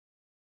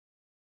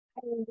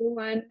Hello,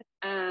 everyone.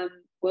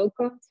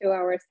 Welcome to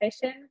our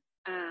session.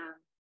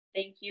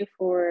 Thank you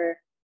for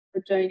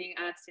joining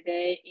us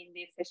today in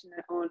this session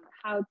on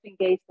how to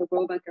engage the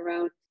World Bank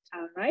around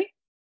child rights.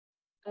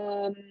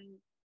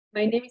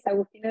 My name is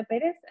Agustina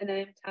Perez, and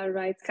I'm Child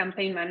Rights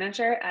Campaign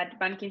Manager at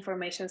Bank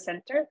Information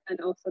Center,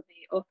 and also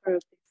the author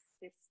of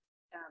this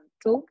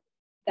tool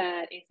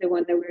that is the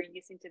one that we're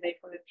using today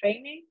for the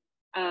training.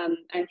 I'm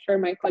sure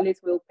my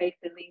colleagues will paste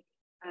the link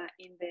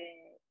in the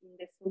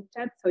Zoom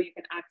chat so you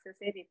can access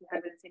it if you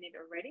haven't seen it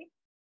already.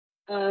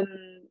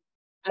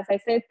 As I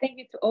said, thank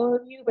you to all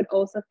of you, but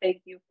also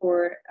thank you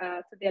to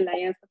the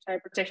Alliance for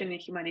Child Protection and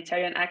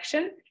Humanitarian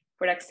Action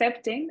for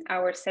accepting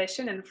our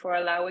session and for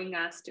allowing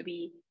us to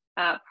be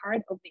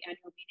part of the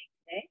annual meeting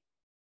today.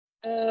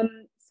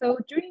 So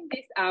during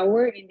this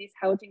hour, in this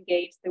How to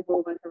Engage the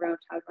World Bank Around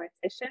Child Rights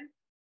session,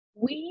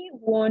 we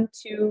want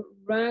to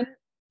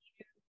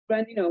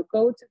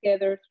go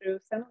together through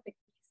some of the key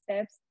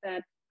steps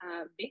that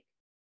BIC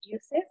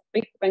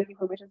Bank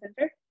Information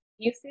Center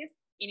uses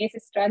in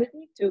its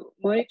strategy to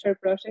monitor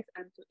projects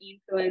and to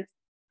influence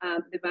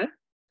the bank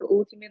to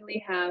ultimately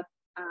have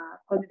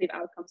positive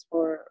outcomes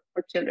for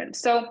children.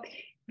 So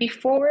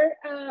before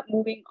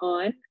moving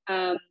on,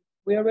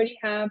 we already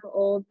have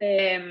all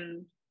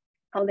the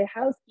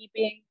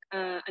housekeeping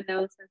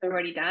announcements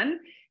already done.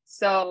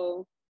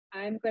 So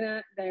I'm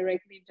gonna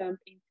directly jump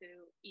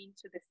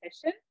into the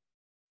session.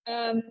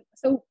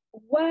 So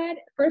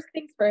first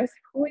things first,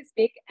 who is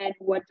BIC and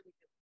what do we do?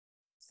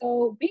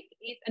 So BIC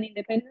is an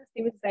independent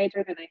civil society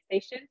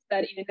organization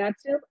that in a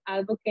nutshell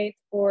advocates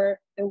for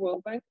the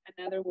World Bank and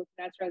other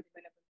multilateral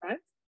development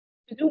banks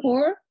to do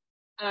more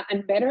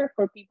and better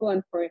for people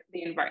and for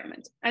the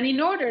environment. And in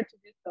order to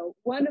do so,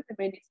 one of the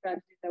many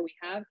strategies that we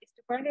have is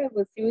to partner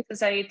with civil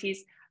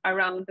societies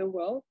around the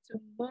world to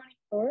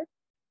monitor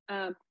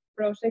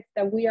projects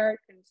that we are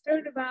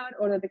concerned about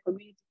or that the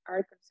communities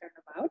are concerned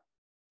about.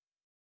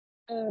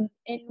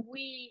 And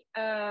we,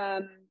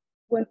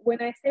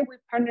 when I say we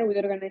partner with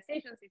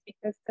organizations, it's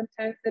because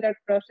sometimes there are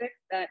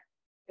projects that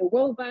the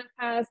World Bank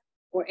has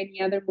or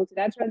any other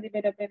multilateral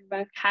development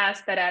bank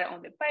has that are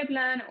on the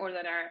pipeline or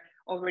that are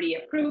already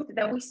approved,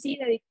 that we see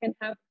that it can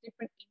have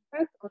different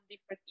impacts on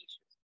different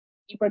issues.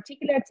 In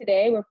particular,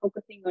 today, we're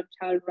focusing on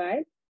child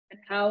rights and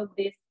how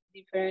these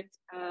different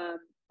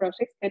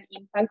projects can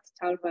impact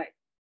child rights.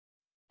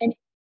 And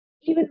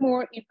even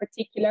more in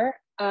particular,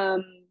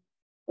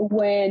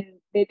 when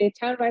the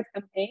Child Rights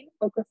Campaign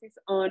focuses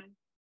on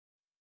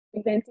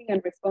preventing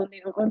and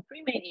responding on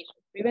three main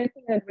issues: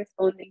 preventing and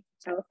responding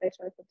to child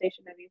sexual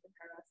exploitation, abuse, and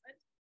harassment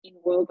in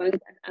World Bank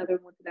and other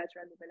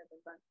multilateral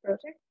development bank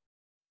projects,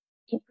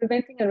 in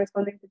preventing and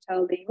responding to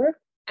child labor,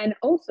 and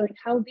also in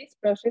how these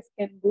projects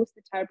can boost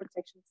the child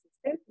protection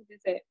system. This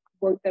is a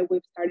work that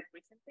we've started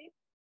recently.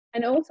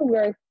 And also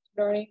we're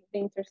exploring the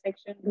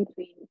intersection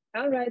between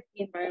child rights,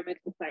 the environment,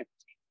 and climate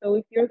change. So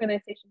if your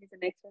organization is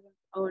an expert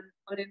on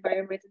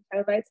environment and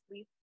child rights,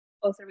 please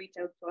also reach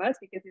out to us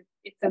because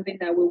it's something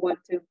that we want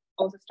to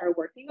also start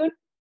working on.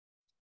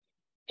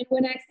 And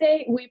when I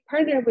say we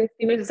partner with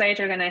civil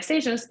society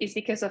organizations, it's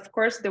because, of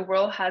course, the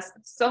world has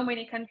so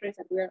many countries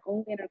and we are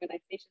only an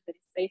organization that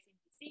is based in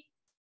DC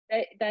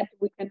that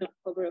we cannot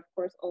cover, of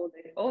course, all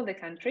the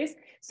countries.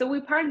 So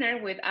we partner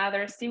with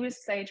other civil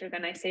society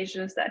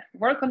organizations that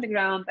work on the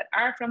ground, that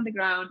are from the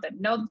ground, that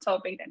know the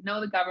topic, that know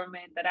the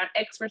government, that are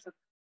experts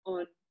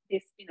on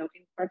this, in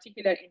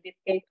particular, in this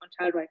case, on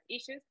child rights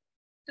issues,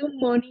 to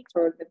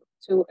monitor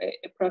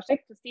a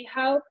project to see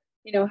how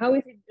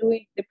is it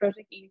doing the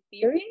project in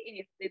theory,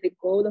 and the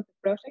goal of the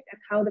project, and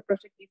how the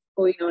project is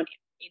going on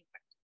in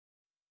fact.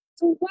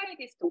 So why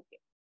this toolkit?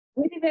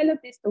 We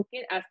developed this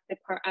toolkit as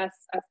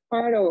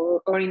part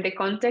or in the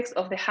context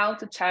of the How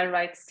to Child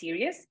Rights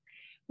series,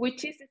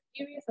 which is a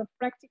series of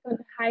practical,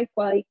 high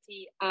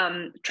quality,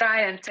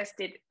 tried and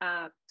tested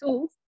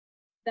tools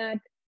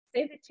that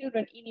Save the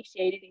Children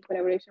initiated in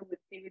collaboration with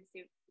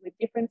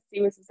different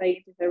civil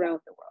societies around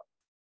the world.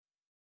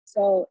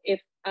 So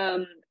if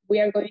we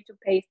are going to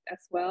paste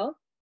as well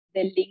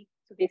the link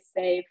to this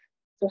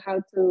How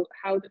to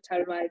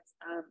Child Rights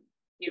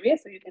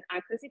series, so you can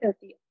access it and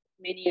see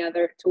many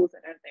other tools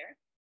that are there.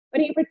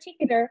 But in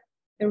particular,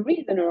 the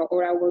reason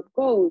or our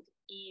goal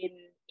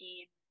in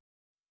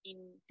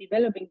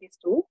developing this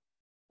tool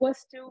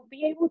was to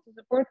be able to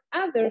support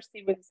other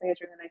civil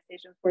society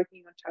organizations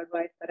working on child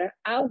rights that are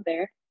out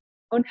there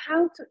on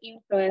how to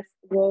influence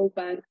World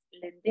Bank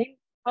lending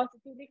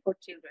positively for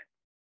children,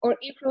 or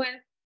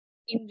influence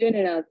in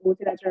general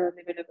multilateral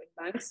development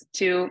banks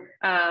to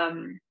have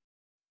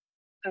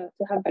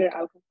better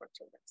outcomes for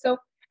children. So,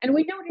 and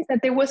we noticed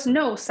that there was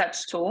no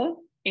such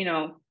tool,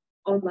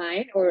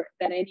 online, or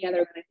that any other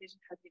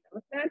organization had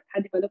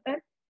developed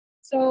that.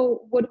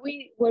 So what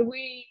we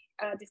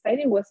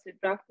decided was to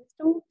draft this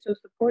tool to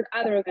support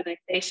other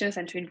organizations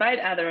and to invite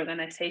other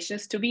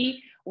organizations to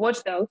be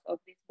watchdogs of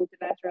these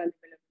multilateral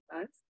development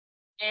banks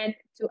and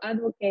to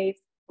advocate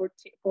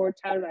for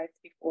child rights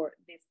before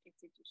these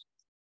institutions.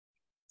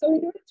 So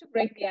in order to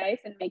break the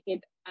ice and make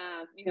it,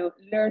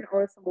 learn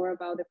also more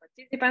about the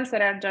participants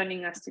that are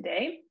joining us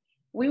today,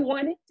 we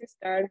wanted to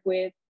start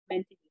with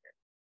Mentimeter.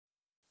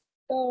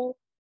 So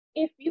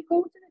if you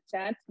go to the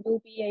chat,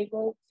 you'll be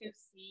able to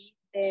see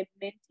the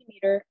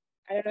Mentimeter.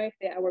 I don't know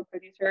if our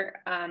producer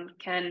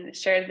can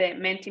share the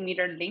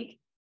Mentimeter link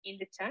in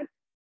the chat.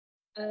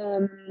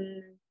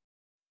 And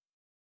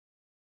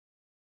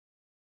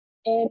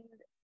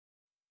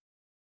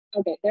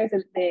okay, there's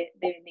the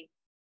link.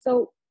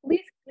 So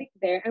please click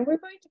there, and we're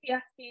going to be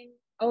asking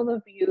all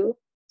of you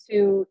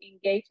to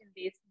engage in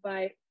this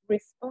by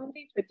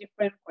responding to a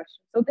different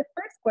question. So the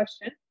first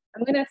question,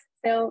 I'm gonna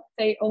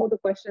say all the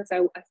questions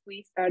as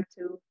we start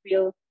to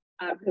feel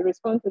the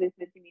response to this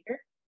Mentimeter.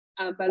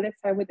 But let's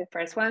start with the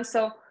first one.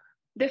 So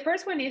the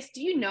first one is,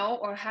 do you know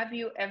or have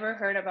you ever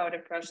heard about a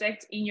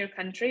project in your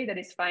country that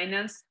is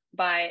financed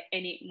by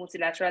any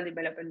multilateral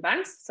development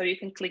banks? So you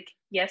can click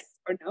yes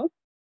or no.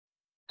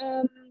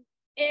 And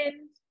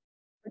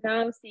we're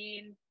now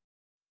seeing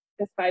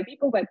just 5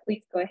 people, but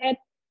please go ahead.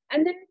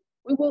 And then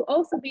we will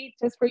also be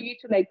just for you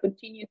to like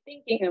continue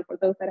thinking, and for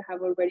those that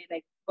have already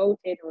like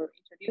voted or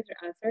introduced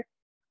your answer,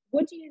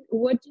 what do you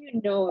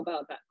know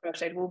about that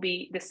project will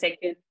be the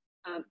second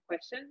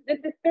question.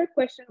 Then the third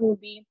question will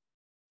be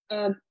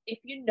if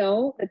you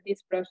know that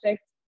this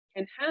project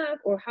can have,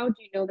 or how do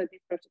you know that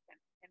this project can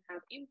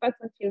have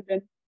impacts on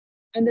children.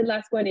 And the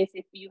last one is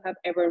if you have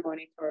ever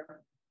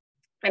monitored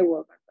a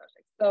World Bank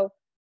project. So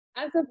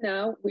as of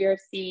now, we are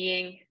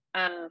seeing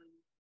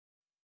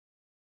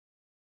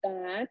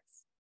that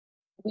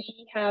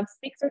we have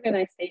 6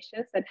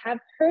 organizations that have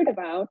heard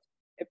about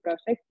the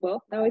project.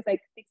 Well, now it's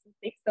like 6 and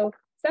 6. So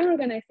some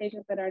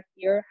organizations that are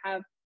here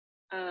have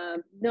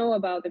know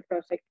about the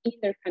project in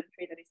their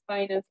country that is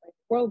financed by the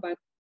World Bank,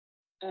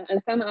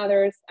 and some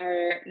others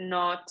are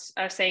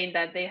saying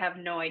that they have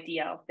no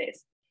idea of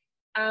this.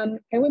 Can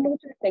we move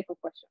to the second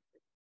question?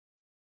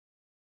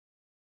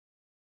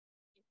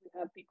 If we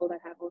have people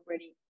that have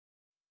already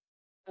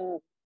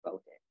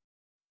voted.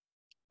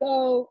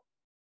 So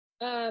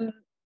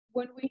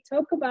when we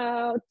talk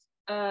about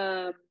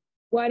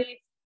what do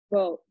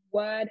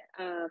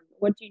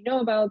you know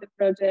about the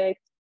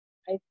project,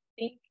 I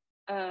think,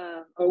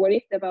 or what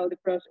is about the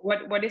project,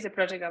 what is the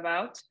project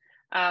about?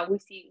 We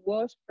see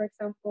WASH, for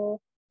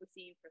example, we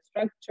see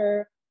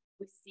infrastructure,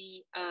 we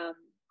see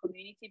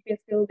community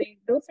peace building.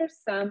 Those are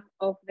some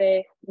of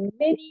the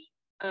many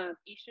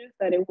issues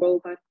that a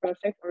World Bank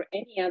project or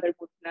any other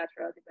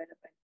multilateral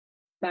development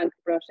bank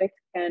project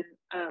can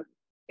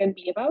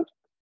be about.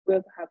 We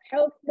also have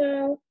health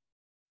now.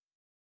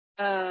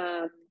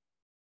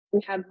 We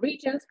have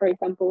regions, for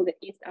example, the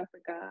East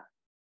Africa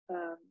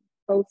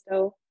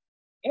coastal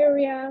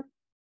area.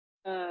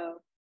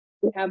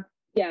 We have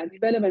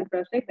development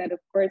project that, of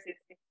course, is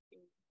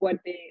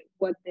what the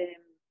World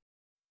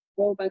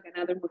Bank and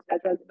other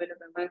multilateral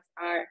development banks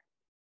are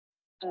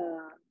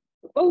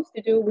supposed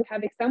to do. We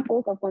have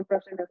examples of one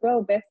project as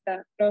well,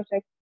 BESTA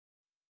project.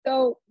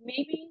 So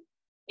maybe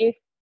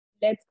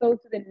let's go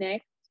to the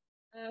next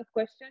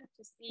question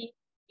to see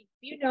if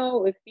you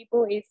know, if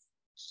people is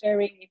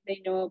sharing, if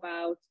they know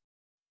about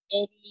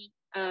any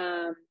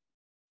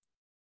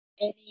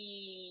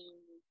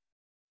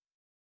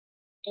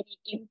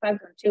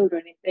impact on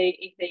children, if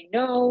they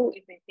know,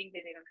 if they think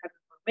that they don't have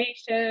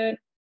information.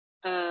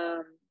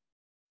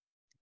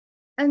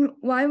 And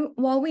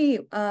while we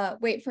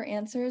wait for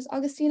answers,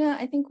 Augustina,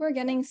 I think we're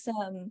getting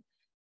some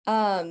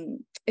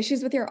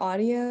issues with your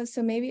audio.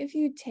 So maybe if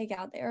you take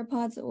out the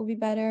AirPods, it will be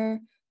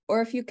better.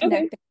 Or if you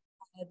connect the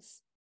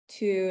AirPods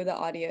to the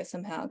audio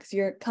somehow, because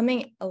you're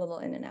coming a little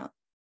in and out.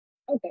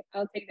 Okay,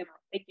 I'll take them out.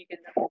 Thank you,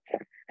 Kendra.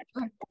 Sure.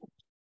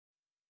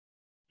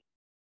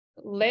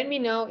 Let me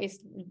know if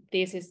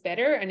this is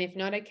better, and if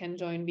not, I can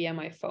join via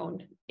my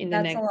phone in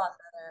the next. That's a lot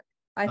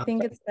better. I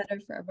think it's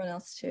better for everyone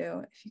else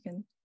too, if you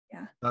can.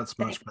 Yeah. That's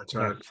much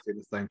better,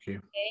 Augustina. Thank you.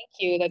 Thank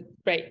you. That's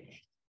great.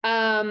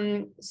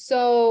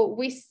 So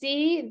we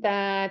see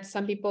that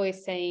some people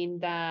is saying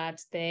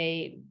that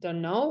they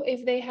don't know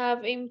if they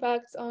have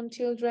impacts on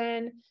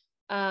children.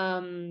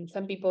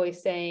 Some people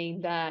is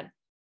saying that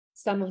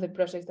some of the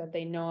projects that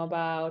they know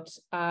about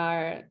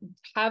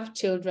have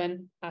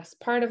children as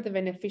part of the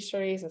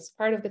beneficiaries, as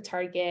part of the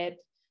target.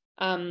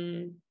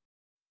 And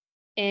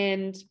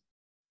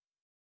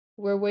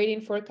we're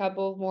waiting for a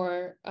couple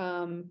more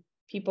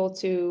people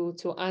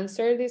to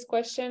answer these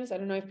questions. I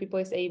don't know if people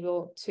is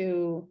able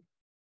to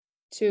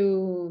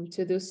do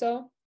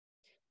so.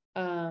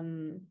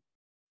 But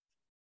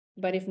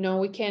if no,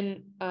 we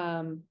can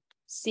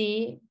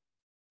see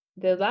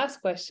the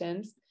last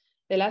question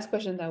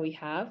that we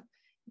have.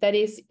 That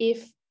is,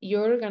 if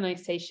your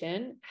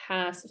organization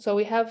has, so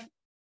we have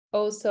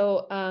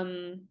also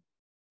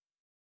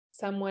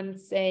someone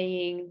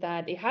saying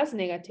that it has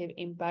negative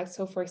impact.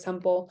 So for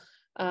example,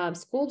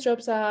 school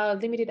drops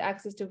out, limited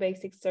access to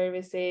basic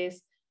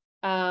services,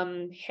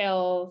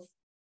 health,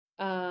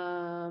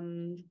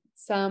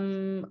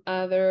 some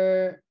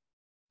other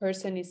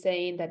person is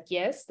saying that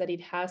yes, that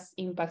it has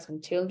impacts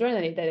on children,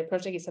 and that the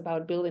project is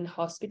about building a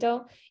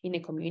hospital in a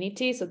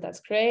community. So that's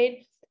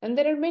great. And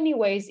there are many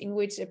ways in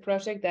which a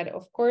project that,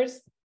 of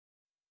course,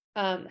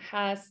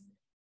 has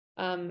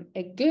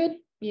a good,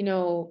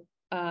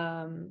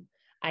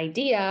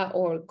 idea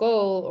or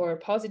goal or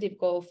positive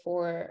goal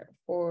for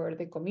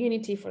the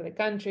community, for the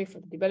country, for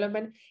the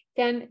development,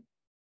 can,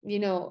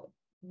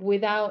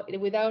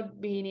 without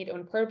being it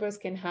on purpose,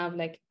 can have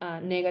like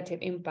negative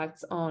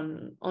impacts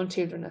on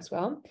children as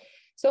well.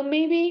 So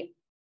maybe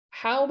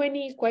how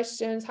many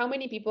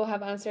people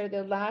have answered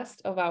the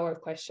last of our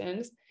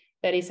questions,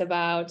 that is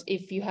about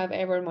if you have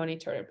ever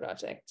monitored a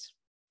project?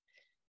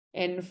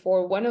 And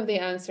for one of the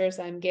answers,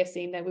 I'm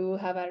guessing that we will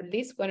have at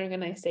least one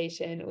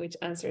organization which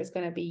answer is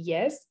going to be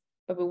yes,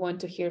 but we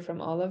want to hear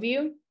from all of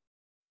you.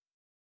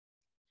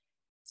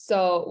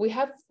 So we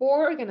have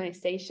 4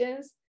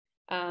 organizations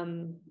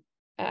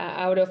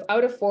out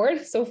of 4.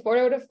 So 4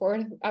 out of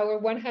 4, our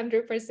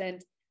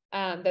 100%,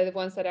 the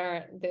ones that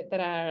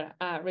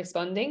are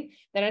responding,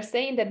 that are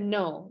saying that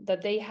no,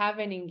 that they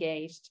haven't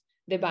engaged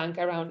the bank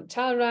around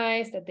child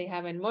rights, that they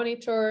haven't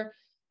monitored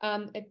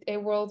a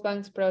World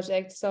Bank's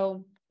project.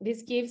 So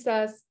this gives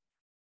us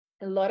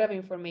a lot of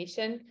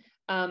information,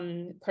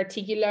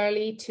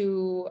 particularly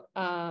to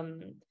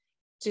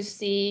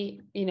see,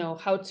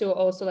 how to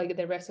also, like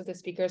the rest of the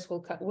speakers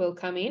will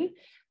come in.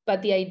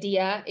 But the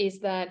idea is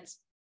that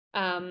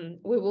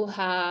we will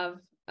have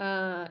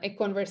a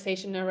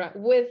conversation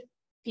with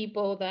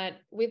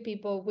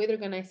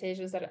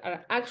organizations that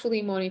are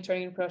actually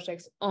monitoring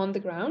projects on the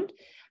ground,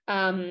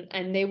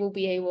 and they will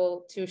be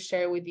able to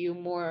share with you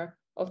more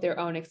of their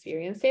own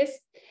experiences.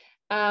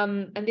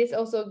 And this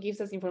also gives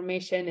us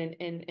information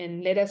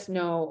and let us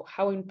know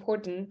how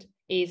important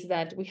is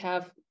that we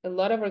have a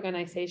lot of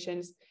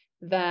organizations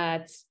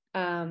that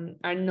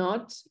are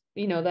not,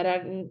 that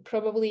are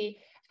probably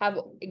have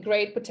a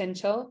great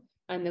potential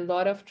and a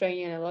lot of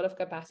training and a lot of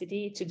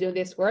capacity to do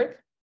this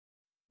work.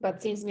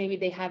 But since maybe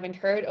they haven't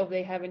heard or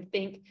they haven't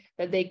think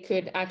that they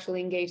could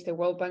actually engage the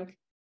World Bank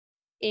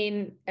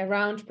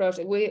around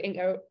projects,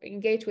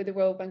 engage with the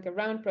World Bank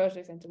around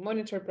projects and to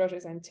monitor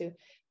projects and to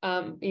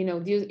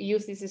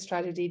use this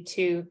strategy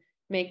to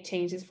make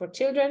changes for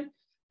children,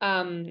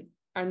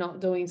 are not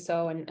doing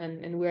so,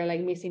 and we're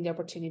like missing the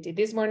opportunity.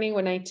 This morning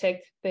when I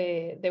checked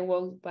the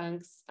World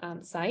Bank's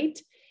site,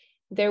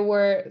 there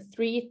were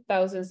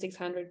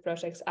 3,600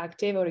 projects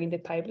active or in the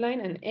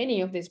pipeline, and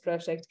any of these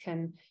projects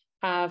can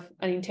have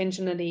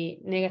unintentionally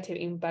negative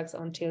impacts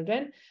on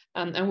children.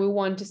 And we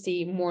want to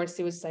see more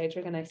civil society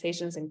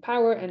organizations in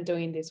power and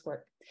doing this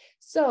work.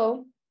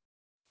 So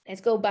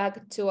let's go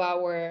back to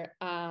our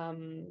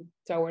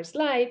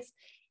slides.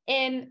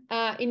 And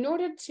in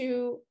order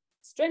to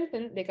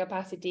strengthen the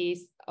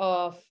capacities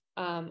of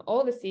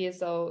all the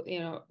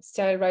CSO,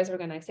 child rights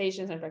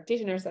organizations and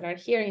practitioners that are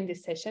here in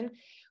this session,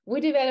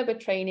 we develop a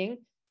training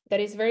that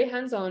is very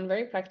hands-on,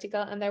 very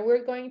practical, and that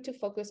we're going to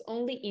focus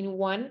only in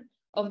one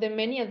of the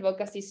many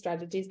advocacy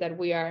strategies that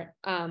we are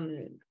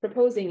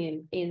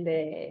proposing in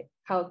the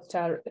how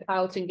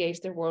to engage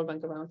the World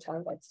Bank around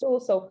child rights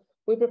tools. So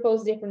we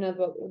propose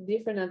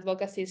different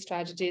advocacy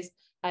strategies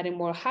at a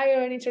more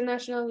higher and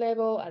international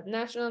level, at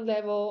national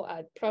level,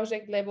 at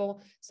project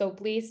level. So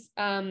please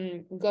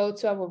go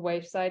to our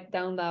website,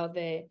 download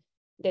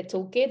the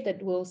toolkit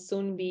that will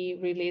soon be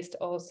released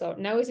also.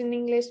 Now it's in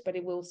English, but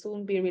it will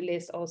soon be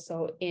released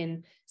also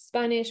in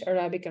Spanish,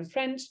 Arabic, and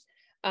French.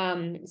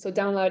 So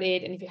download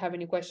it, and if you have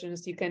any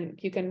questions, you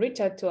can reach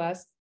out to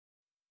us.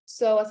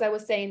 So as I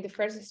was saying, the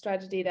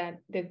strategy that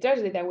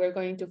we're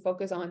going to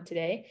focus on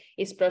today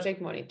is project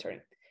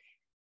monitoring.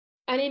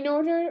 And in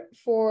order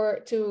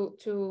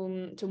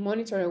to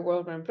monitor a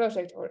World Bank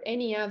project or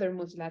any other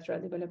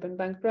multilateral development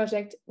bank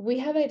project, we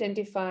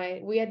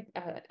at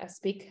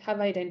SPIC have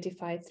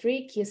identified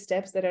 3 key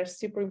steps that are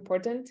super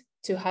important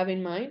to have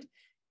in mind.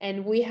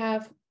 And we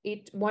have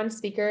one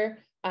speaker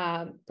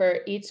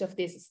per each of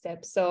these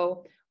steps.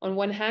 So on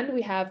one hand,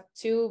 we have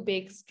 2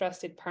 big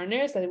trusted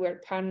partners that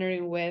we're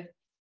partnering with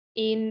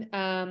in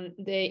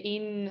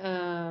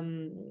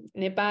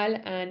Nepal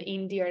and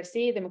in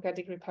DRC,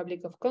 Democratic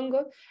Republic of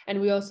Congo. And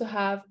we also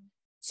have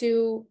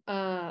 2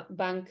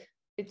 bank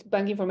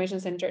information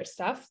center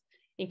staff,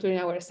 including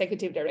our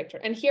executive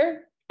director. And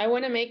here I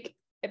want to make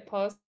a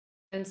pause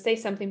and say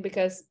something,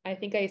 because I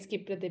think I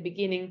skipped at the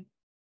beginning,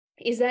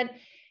 is that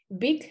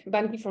Big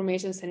Bank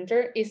Information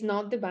Center is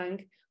not the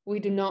bank. We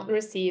do not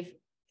receive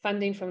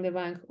funding from the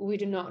bank. We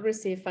do not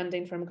receive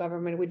funding from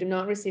government. We do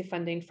not receive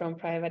funding from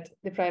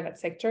the private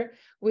sector.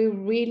 We're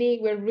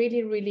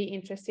really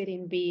interested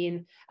in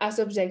being as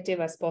objective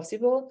as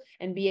possible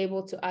and be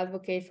able to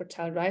advocate for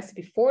child rights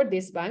before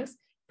these banks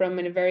from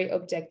a very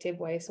objective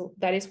way. So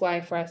that is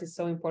why for us it's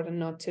so important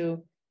not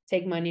to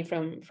take money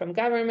from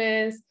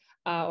governments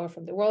or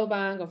from the World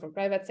Bank or from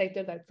private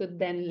sector that could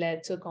then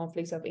lead to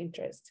conflicts of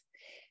interest.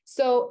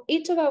 So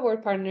each of our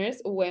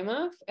partners,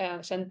 UEMA,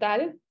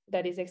 Chantal,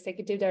 that is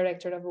Executive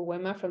Director of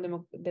UEMA from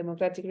the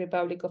Democratic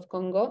Republic of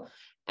Congo,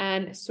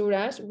 and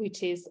Suraj,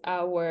 which is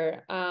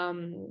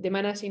the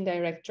Managing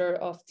Director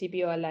of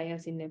TPO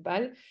Alliance in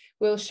Nepal,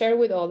 will share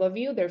with all of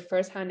you their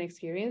first-hand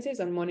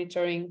experiences on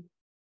monitoring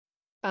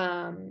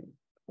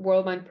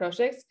World Bank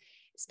projects,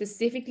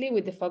 specifically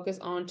with the focus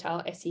on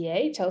child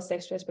SEA, child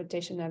sexual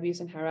exploitation, abuse,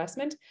 and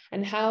harassment,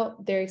 and how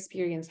their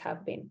experience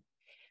have been.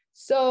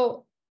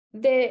 So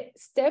the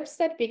steps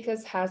that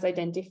BICAS has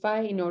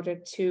identified in order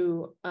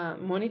to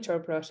monitor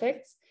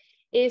projects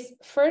is,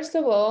 first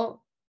of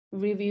all,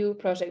 review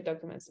project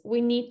documents.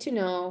 We need to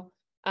know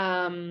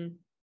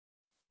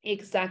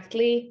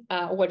exactly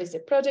what is the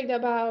project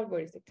about,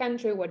 where is the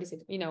country, what is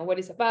it, what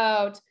is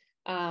about,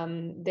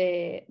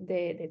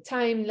 the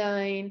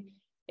timeline,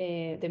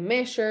 the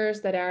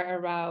measures that are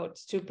around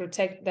to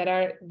protect, that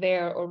are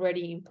there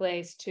already in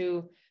place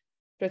to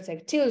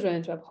protect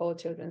children, to uphold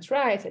children's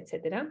rights,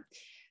 etc.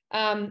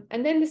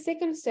 And then the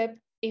second step,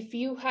 if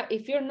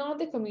you're not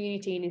the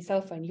community in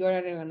itself and you're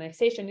an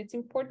organization, it's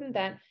important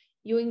that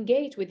you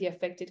engage with the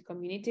affected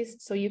communities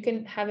so you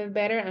can have a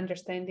better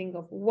understanding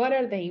of what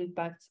are the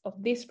impacts of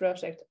this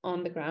project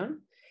on the ground.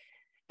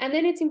 And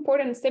then it's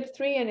important, step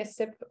 3 and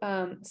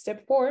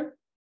step 4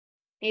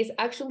 is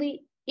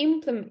actually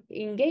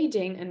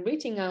engaging and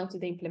reaching out to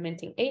the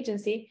implementing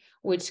agency,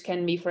 which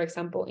can be, for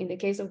example, in the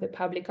case of the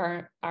public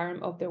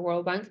arm of the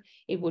World Bank,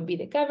 it would be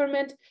the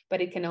government,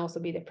 but it can also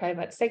be the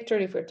private sector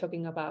if we're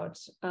talking about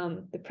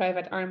the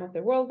private arm of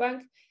the World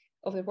Bank,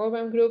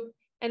 Group,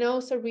 and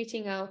also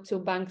reaching out to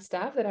bank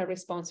staff that are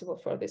responsible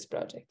for this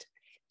project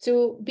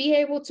to be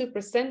able to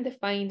present the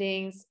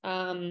findings,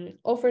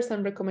 offer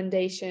some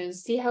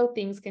recommendations, see how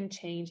things can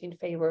change in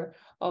favor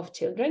of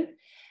children.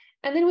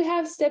 And then we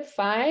have step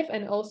 5,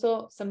 and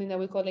also something that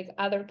we call like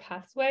other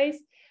pathways,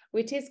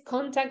 which is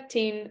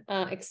contacting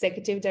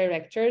executive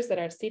directors that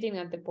are sitting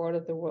at the board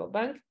of the World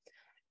Bank,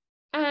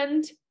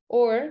 and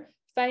or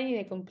filing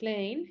a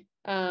complaint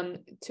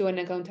to an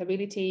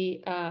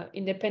accountability,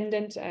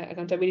 independent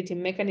accountability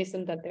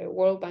mechanism that the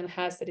World Bank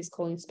has, that is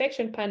called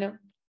inspection panel,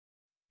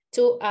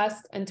 to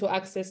ask and to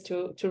access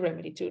to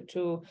remedy,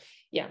 to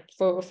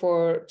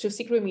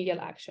seek remedial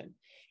action.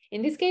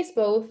 In this case,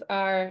 both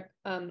are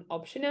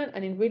optional,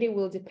 and it really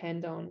will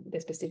depend on the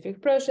specific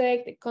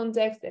project, the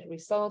context, the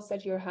results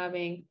that you're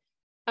having.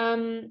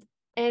 And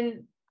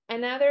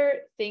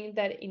another thing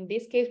that in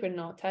this case we're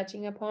not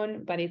touching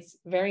upon, but it's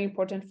very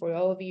important for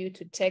all of you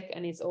to check,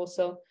 and it's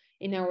also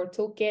in our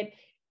toolkit,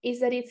 is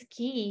that it's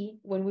key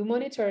when we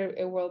monitor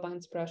a World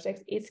Bank's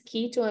project, it's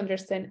key to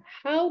understand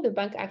how the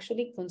bank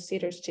actually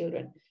considers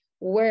children.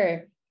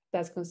 Where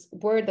does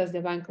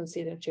the bank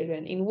consider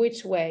children? In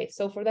which way?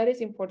 So for that, it's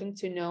important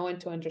to know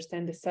and to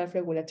understand the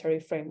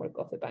self-regulatory framework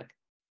of the bank.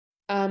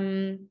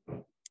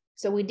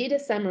 So we did a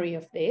summary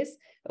of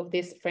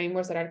these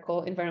frameworks that are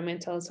called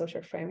environmental and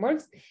social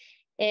frameworks,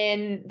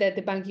 and that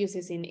the bank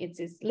uses in its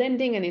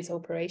lending and its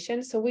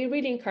operations. So we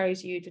really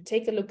encourage you to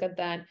take a look at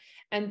that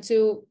and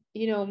to,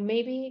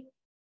 maybe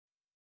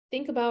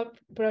think about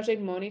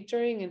project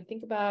monitoring and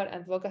think about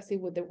advocacy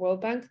with the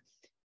World Bank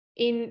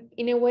in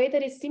a way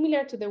that is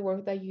similar to the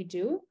work that you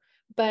do,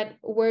 but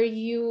where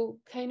you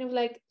kind of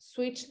like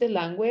switch the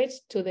language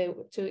to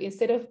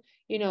instead of,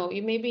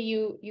 maybe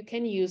you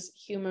can use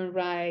human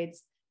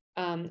rights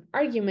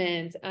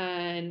arguments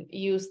and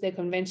use the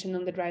Convention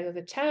on the Rights of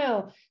the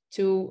Child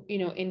to,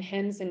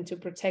 enhance and to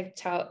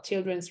protect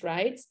children's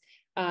rights,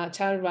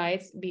 child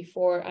rights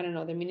before, I don't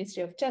know, the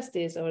Ministry of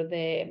Justice or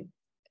the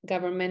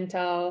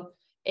governmental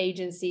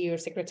agency or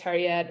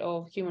Secretariat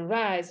of Human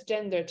Rights,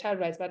 Gender, Child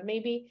Rights, but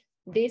maybe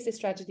this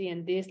strategy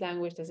and this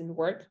language doesn't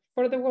work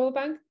for the World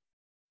Bank,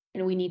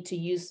 and we need to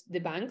use the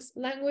bank's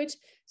language.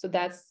 So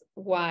that's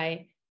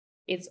why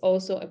it's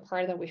also a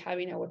part that we have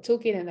in our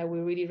toolkit and that we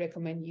really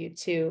recommend you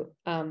to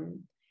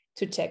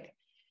check.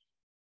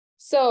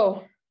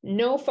 So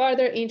no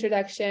further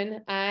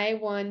introduction. I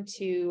want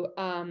to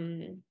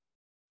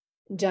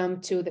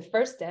jump to the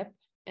first step,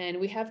 and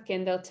we have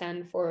Kendall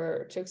Tan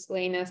to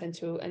explain us and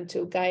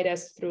to guide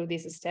us through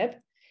this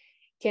step.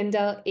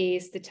 Kendall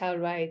is the Child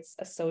Rights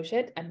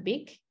Associate at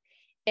BIC,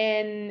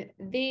 and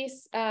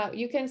this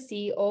you can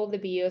see all the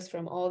videos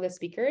from all the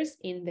speakers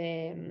in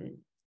the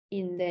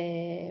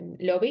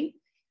lobby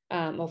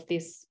of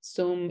this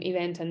Zoom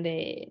event and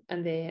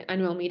the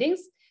annual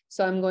meetings.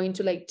 So I'm going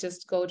to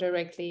just go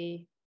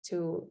directly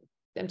to.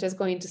 I'm just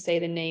going to say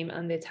the name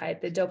and the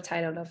job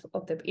title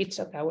of each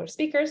of our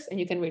speakers, and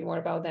you can read more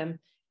about them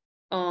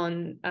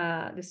on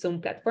the Zoom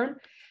platform.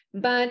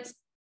 But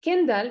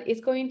Kendall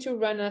is going to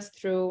run us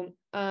through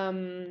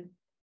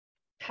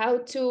how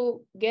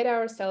to get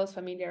ourselves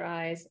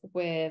familiarized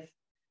with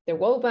the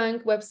World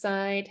Bank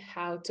website,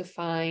 how to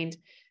find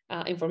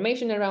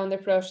information around the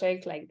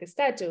project, like the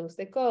status,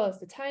 the costs,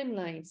 the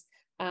timelines,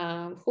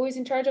 who is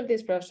in charge of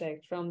this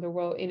project from the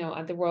world,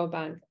 at the World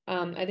Bank,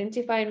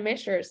 identifying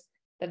measures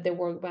that the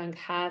World Bank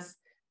has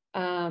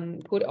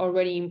put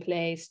already in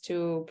place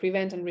to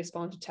prevent and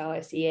respond to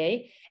child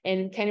SEA,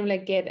 and kind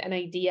of get an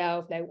idea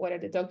of what are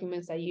the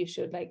documents that you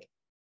should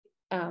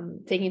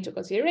take into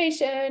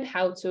consideration,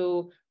 how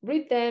to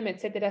read them,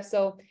 etc.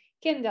 So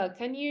Kendall,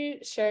 can you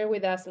share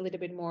with us a little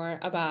bit more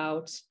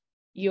about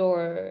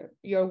your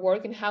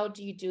work and how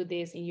do you do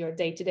this in your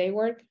day-to-day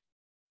work?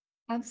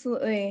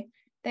 Absolutely.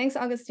 Thanks,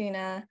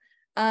 Augustina.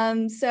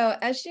 So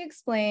as she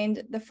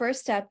explained, the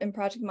first step in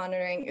project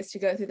monitoring is to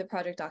go through the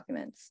project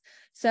documents.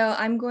 So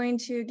I'm going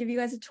to give you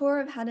guys a tour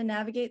of how to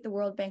navigate the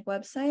World Bank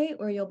website,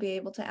 where you'll be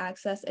able to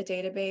access a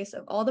database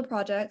of all the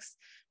projects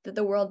that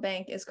the World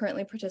Bank is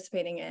currently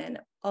participating in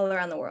all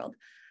around the world.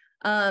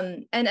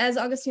 And as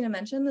Augustina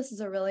mentioned, this is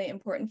a really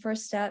important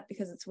first step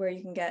because it's where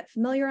you can get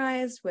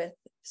familiarized with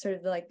sort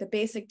of the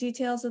basic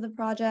details of the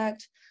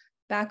project,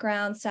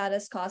 background,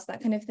 status, cost,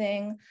 that kind of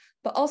thing,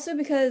 but also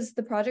because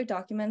the project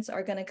documents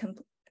are going to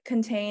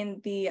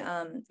contain the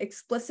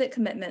explicit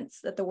commitments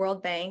that the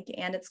World Bank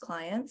and its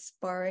clients,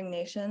 borrowing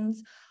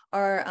nations,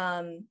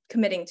 are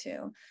committing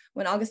to.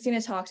 When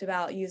Augustina talked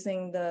about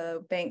using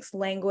the bank's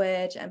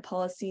language and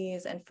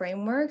policies and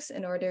frameworks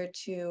in order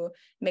to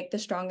make the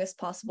strongest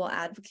possible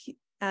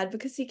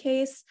advocacy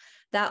case,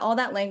 that all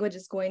that language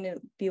is going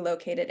to be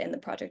located in the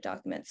project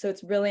document. So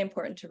it's really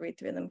important to read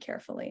through them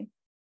carefully.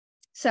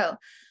 So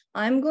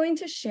I'm going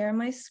to share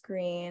my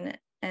screen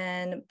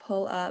and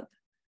pull up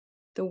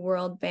the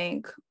World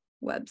Bank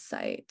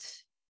website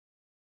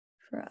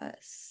for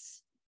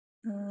us.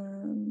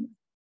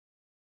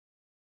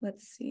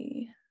 Let's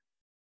see.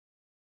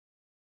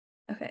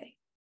 Okay,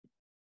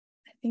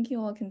 I think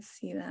you all can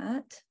see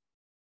that.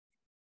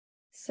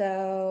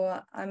 So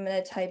I'm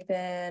going to type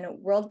in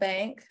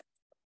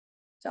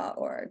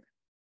worldbank.org.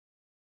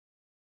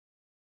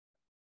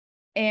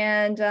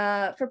 And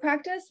for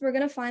practice, we're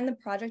going to find the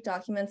project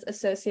documents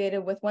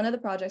associated with one of the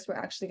projects we're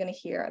actually going to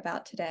hear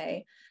about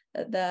today,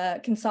 the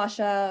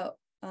Kinshasa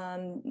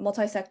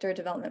Multi-Sector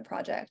Development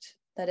Project.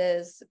 That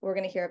is, we're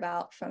going to hear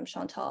about from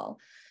Chantal.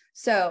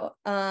 So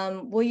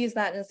we'll use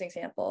that as an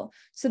example.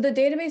 So the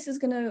database is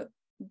going to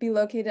be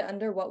located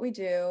under What We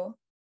Do,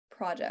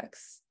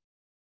 Projects.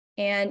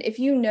 And if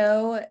you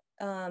know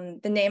the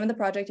name of the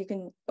project, you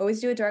can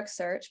always do a direct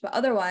search, but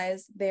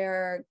otherwise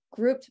they're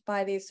grouped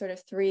by these sort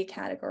of three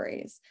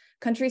categories: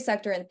 country,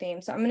 sector, and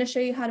theme. So I'm going to show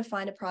you how to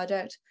find a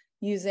project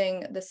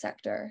using the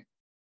sector.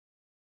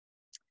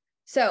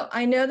 So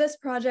I know this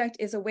project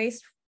is a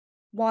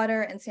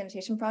wastewater and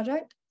sanitation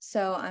project.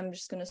 So I'm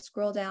just going to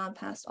scroll down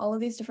past all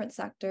of these different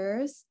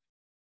sectors,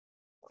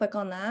 click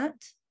on that.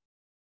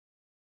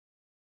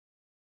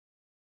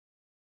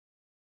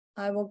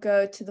 I will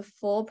go to the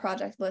full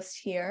project list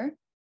here.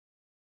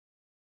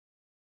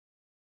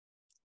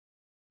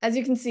 As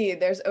you can see,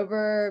 there's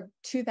over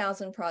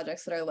 2,000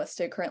 projects that are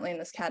listed currently in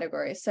this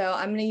category. So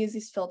I'm going to use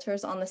these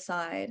filters on the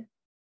side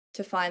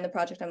to find the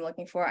project I'm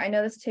looking for. I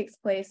know this takes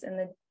place in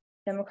the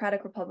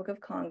Democratic Republic of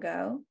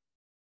Congo.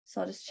 So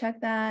I'll just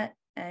check that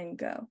and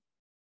go.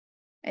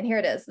 And here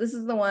it is. This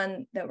is the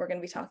one that we're going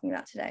to be talking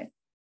about today.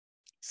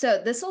 So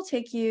this will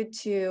take you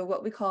to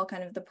what we call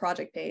kind of the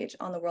project page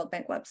on the World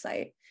Bank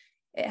website.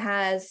 It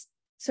has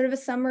sort of a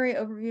summary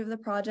overview of the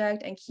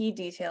project and key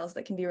details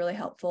that can be really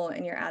helpful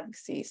in your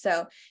advocacy.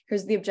 So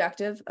here's the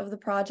objective of the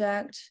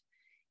project.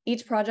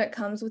 Each project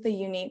comes with a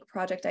unique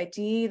project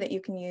ID that you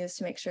can use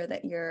to make sure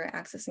that you're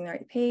accessing the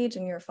right page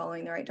and you're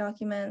following the right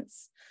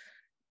documents.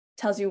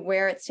 Tells you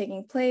where it's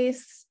taking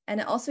place, and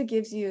it also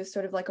gives you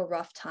sort of like a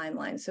rough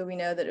timeline. So we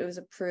know that it was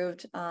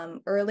approved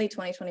early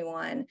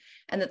 2021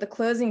 and that the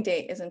closing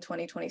date is in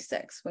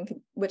 2026,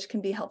 which can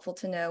be helpful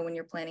to know when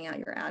you're planning out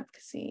your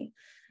advocacy.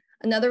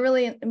 Another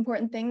really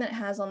important thing that it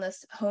has on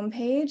this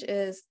homepage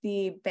is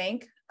the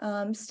bank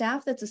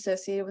staff that's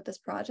associated with this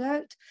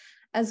project,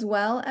 as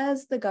well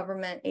as the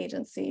government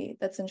agency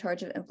that's in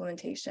charge of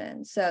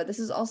implementation. So this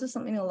is also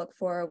something to look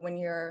for when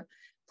you're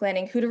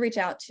planning who to reach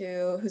out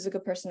to, who's a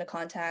good person to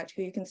contact,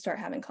 who you can start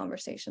having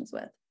conversations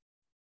with.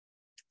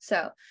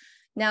 So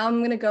now I'm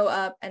going to go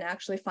up and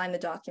actually find the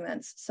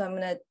documents. So I'm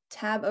going to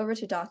tab over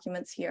to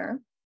documents here.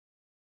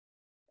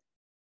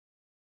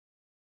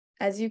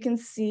 As you can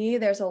see,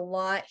 there's a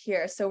lot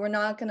here. So we're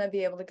not going to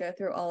be able to go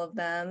through all of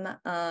them.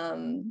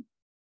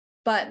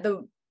 But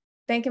the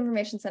Bank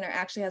Information Center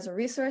actually has a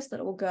resource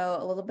that will go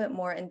a little bit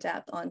more in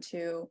depth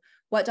onto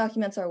what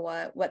documents are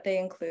what they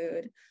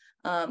include,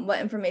 what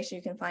information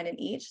you can find in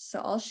each.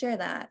 So I'll share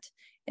that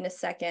in a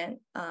second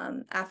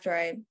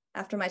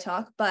after my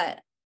talk, but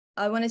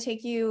I want to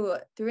take you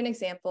through an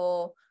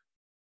example.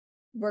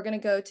 We're going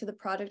to go to the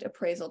project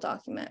appraisal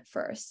document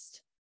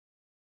first.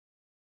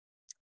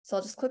 So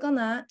I'll just click on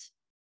that.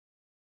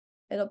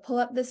 It'll pull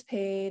up this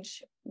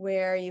page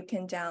where you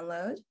can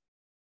download.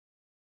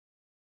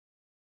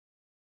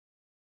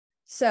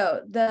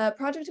 So the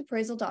project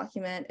appraisal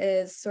document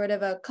is sort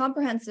of a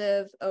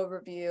comprehensive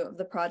overview of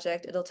the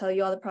project. It'll tell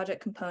you all the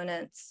project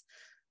components,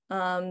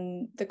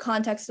 the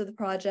context of the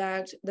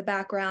project, the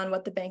background,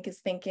 what the bank is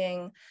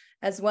thinking,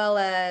 as well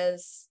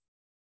as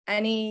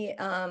any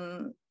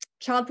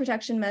child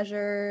protection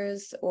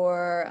measures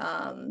or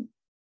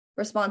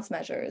response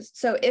measures.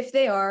 So if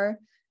they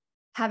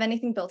have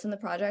anything built in the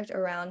project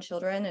around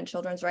children and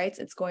children's rights,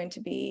 it's going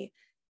to be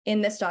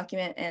in this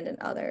document and in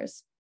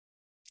others.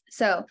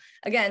 So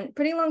again,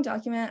 pretty long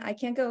document. I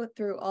can't go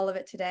through all of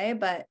it today,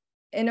 but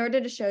in order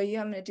to show you,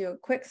 I'm going to do a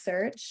quick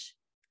search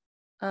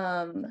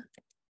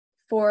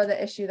for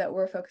the issue that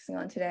we're focusing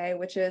on today,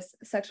 which is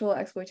sexual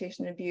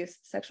exploitation and abuse,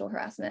 sexual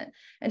harassment.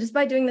 And just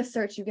by doing the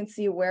search, you can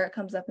see where it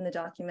comes up in the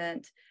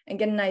document and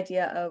get an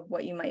idea of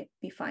what you might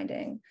be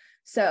finding.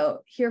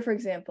 So here, for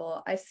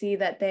example, I see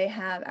that they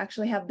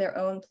actually have their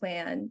own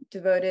plan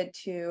devoted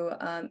to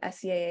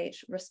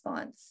SEAH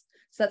response.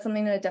 So that's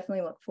something to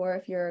definitely look for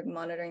if you're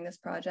monitoring this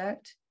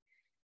project.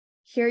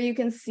 Here you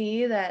can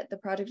see that the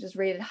project is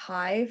rated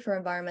high for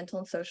environmental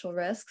and social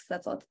risks.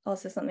 That's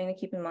also something to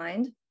keep in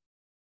mind.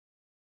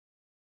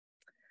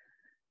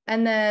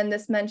 And then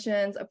this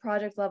mentions a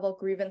project level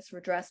grievance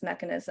redress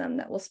mechanism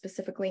that will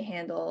specifically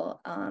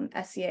handle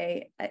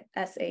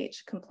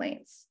SEAH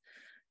complaints.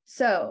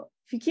 So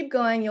if you keep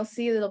going, you'll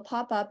see that it'll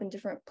pop up in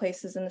different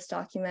places in this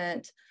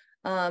document.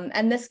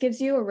 And this gives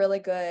you a really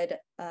good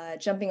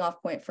jumping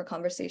off point for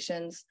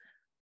conversations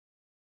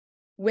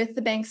with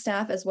the bank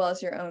staff as well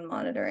as your own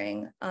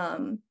monitoring.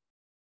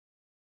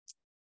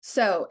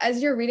 So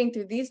as you're reading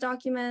through these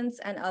documents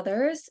and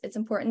others, it's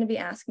important to be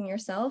asking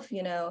yourself,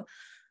 you know,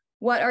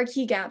 what are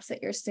key gaps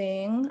that you're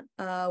seeing?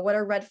 What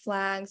are red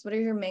flags? What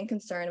are your main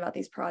concern about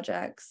these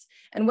projects?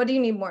 And what do you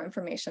need more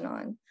information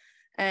on?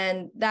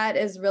 And that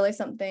is really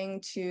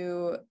something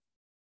to,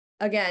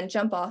 again,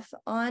 jump off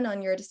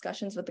on your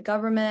discussions with the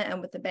government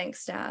and with the bank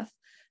staff.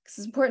 Because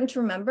it's important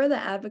to remember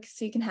that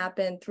advocacy can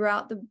happen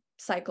throughout the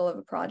cycle of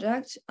a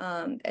project.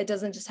 It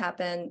doesn't just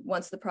happen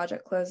once the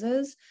project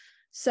closes.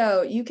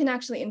 So you can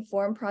actually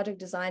inform project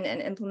design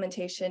and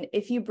implementation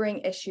if you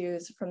bring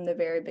issues from the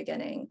very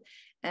beginning.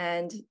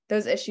 And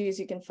those issues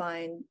you can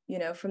find, you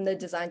know, from the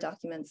design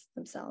documents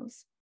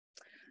themselves.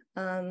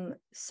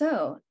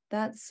 So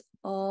that's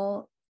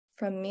all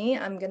from me.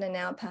 I'm going to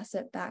now pass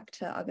it back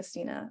to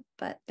Augustina,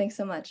 but thanks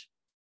so much.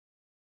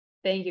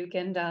 Thank you,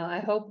 Kendall. I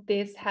hope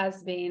this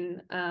has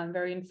been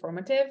very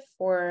informative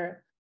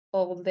for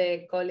all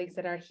the colleagues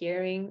that are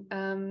hearing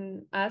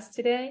us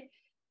today.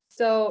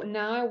 So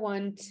now I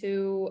want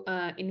to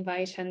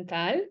invite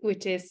Chantal,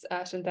 which is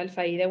Chantal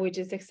Faida, which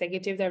is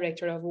Executive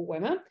Director of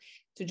UWEMA,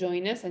 to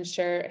join us and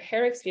share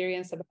her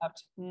experience about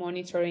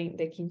monitoring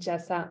the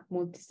Kinshasa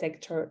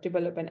Multi-Sector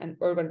Development and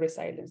Urban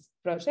Resilience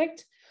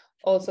Project,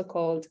 also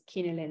called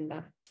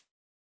Kinelenda.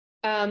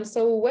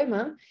 So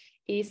UWEMA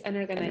is an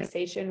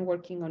organization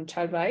working on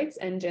child rights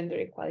and gender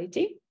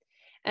equality.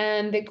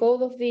 And the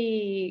goal of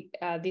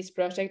this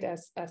project,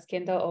 as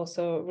Kendall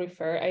also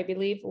referred, I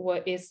believe,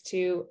 is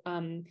to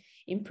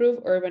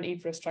improve urban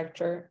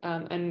infrastructure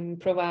and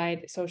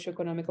provide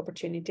socioeconomic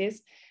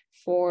opportunities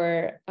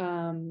for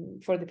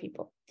the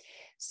people.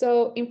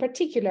 So in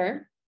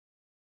particular,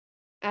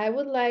 I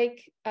would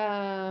like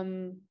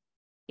Ilana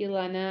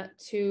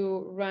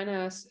to run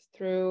us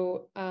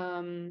through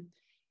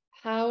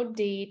how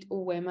did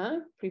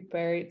UWEMA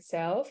prepare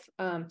itself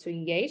to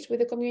engage with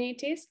the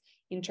communities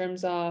in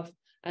terms of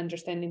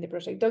understanding the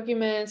project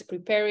documents,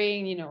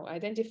 preparing, you know,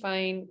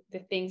 identifying the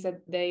things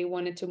that they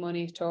wanted to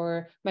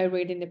monitor by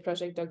reading the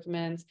project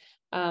documents,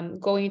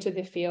 going to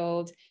the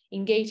field,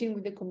 engaging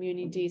with the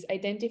communities,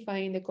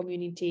 identifying the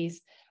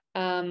communities,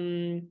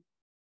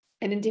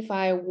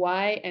 identify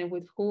why and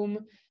with whom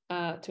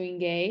to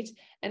engage.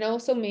 And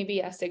also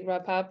maybe as a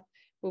wrap up,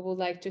 we would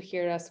like to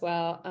hear as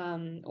well,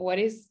 what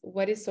is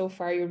so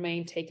far your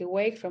main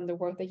takeaway from the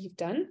work that you've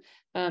done?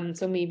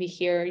 So maybe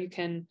here you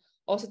can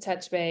also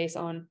touch base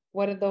on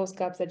what are those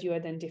gaps that you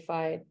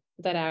identified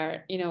that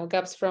are, you know,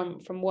 gaps from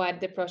what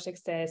the project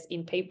says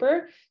in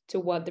paper to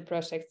what the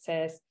project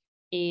says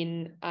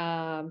in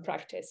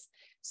practice.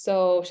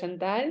 So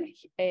Chantal,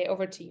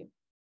 over to you.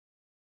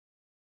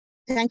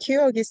 Thank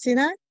you,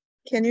 Augustina.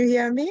 Can you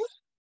hear me?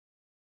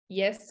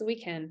 Yes, we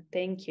can.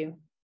 Thank you.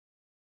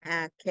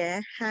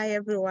 Okay. Hi,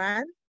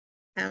 everyone.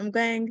 I'm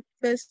going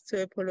first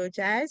to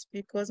apologize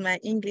because my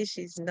English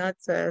is not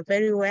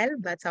very well,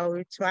 but I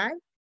will try.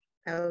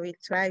 I will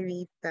try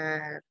with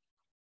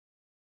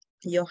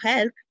your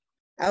help.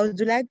 I would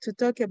like to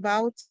talk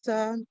about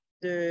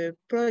the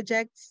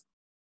project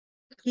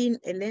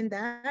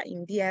Kinelenda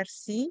in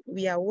DRC.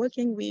 We are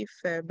working with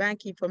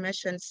Bank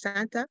Information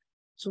Center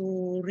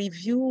to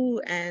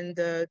review and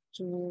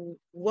to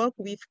work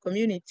with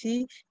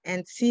community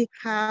and see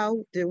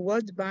how the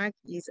World Bank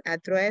is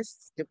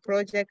addressed the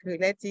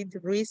project-related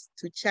risk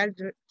to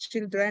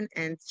children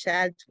and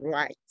child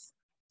rights.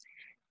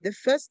 The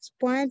first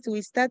point,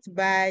 we start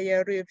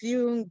by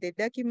reviewing the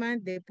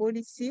document, the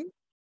policy.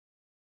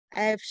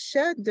 I have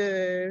shared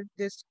the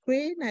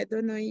screen. I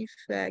don't know if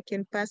I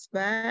can pass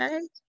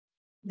by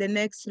the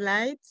next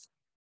slide.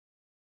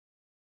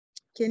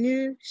 Can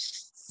you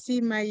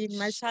see my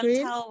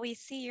screen? Chantal, we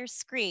see your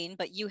screen,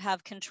 but you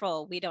have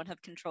control. We don't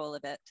have control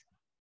of it.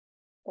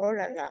 Oh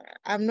la la,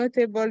 I'm not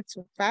able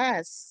to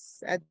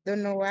pass. I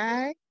don't know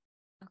why.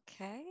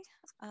 Okay,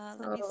 let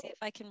me see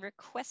if I can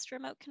request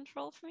remote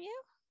control from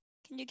you.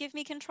 Can you give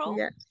me control?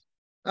 Yeah.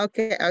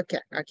 Okay.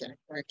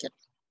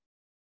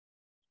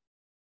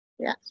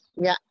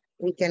 Yeah,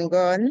 we can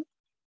go on.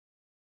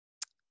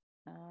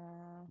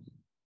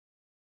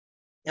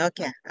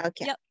 Okay.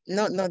 Yep.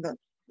 No.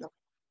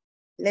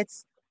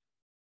 Let's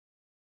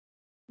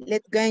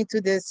Let's go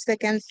into the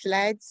second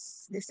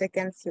slides. The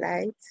second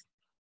slide.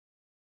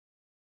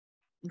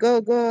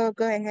 Go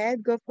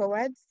ahead, go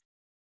forward.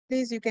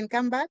 Please, you can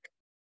come back.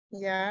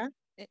 Yeah.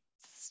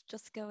 It's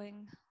just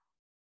going.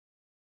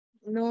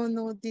 No,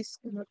 not this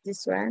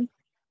one.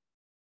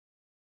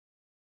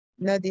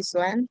 Not this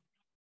one.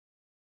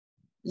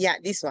 Yeah,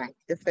 this one,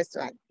 the first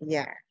one.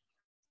 Yeah.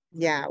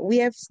 Yeah, we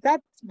have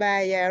started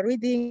by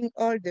reading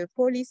all the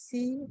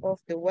policy of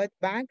the World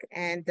Bank,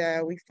 and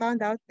we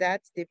found out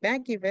that the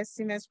Bank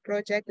Investments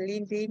Project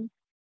leading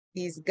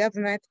is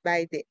governed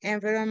by the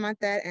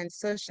Environmental and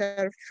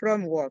Social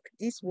Framework.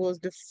 This was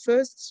the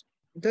first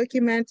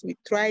document we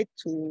tried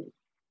to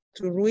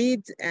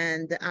read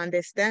and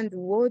understand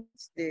what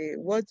the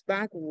World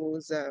Bank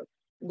was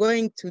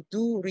going to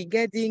do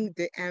regarding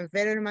the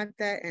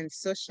environmental and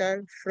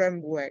social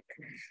framework.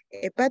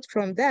 Apart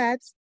from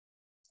that,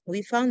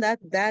 we found out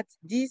that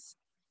this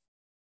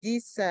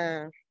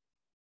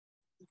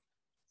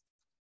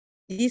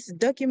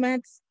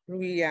document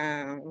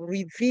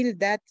revealed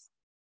that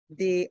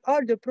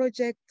all the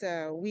project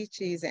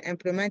which is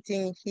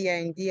implementing here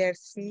in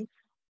DRC,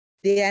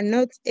 they are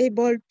not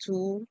able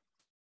to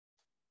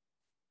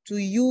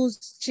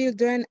use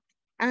children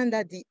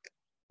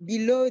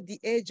below the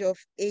age of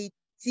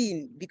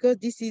 18, because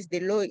this is the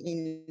law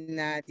in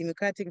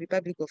Democratic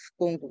Republic of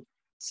Congo.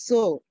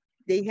 So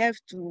they have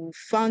to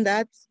find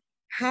out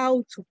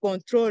how to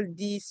control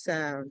this,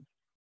 how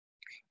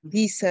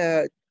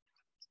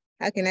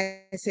can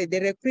I say, the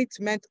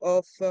recruitment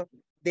of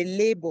the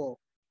labor.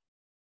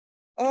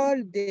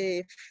 All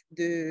the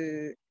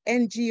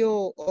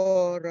NGO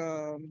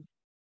or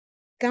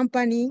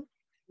company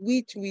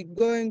which we're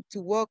going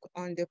to work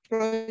on the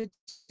project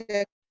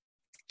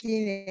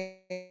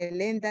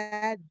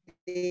Lenda,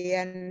 they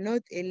are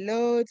not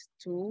allowed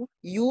to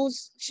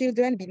use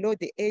children below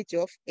the age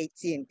of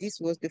 18. This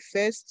was the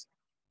first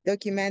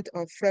document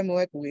or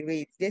framework we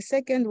read. The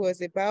second was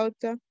about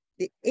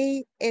the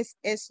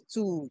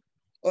ASS2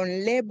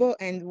 on labor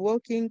and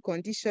working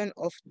condition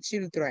of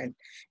children.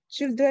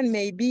 Children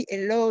may be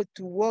allowed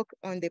to work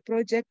on the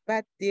project,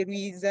 but there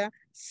is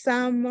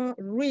some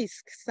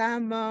risk,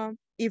 some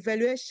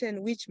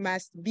evaluation which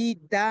must be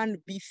done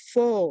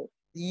before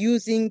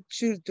using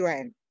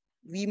children.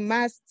 We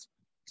must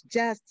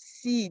just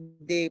see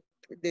the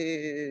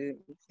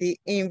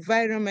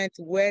environment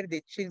where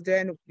the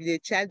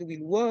child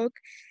will work,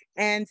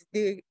 and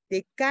the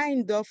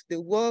kind of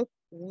the work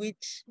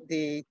which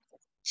the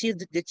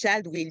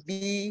child will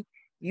be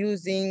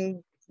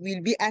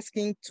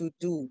asking to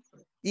do.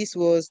 This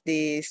was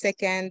the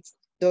second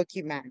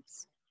document.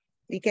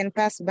 We can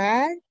pass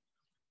by.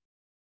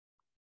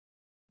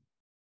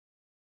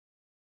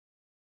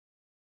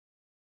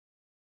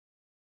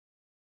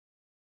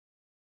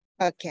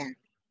 Okay.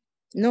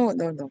 No.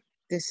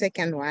 The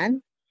second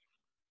one.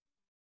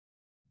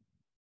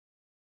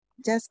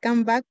 Just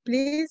come back,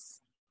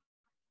 please.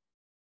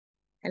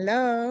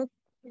 Hello,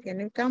 can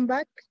you come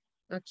back?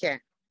 Okay.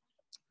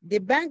 The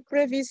bank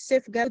previous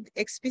safeguard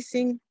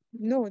expressing,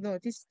 no,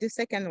 this is the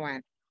second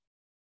one.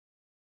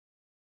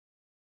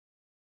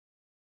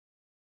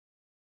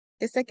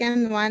 The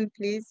second one,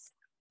 please.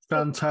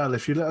 Chantal,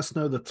 if you let us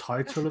know the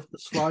title of the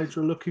slide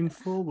you're looking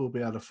for, we'll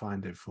be able to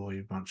find it for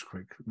you much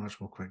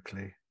more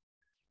quickly.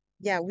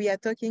 Yeah, we are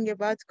talking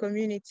about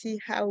community,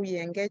 how we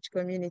engage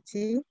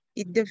community.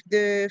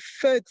 The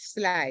third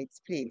slide,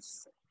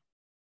 please.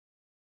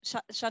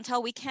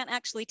 Chantal, we can't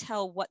actually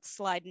tell what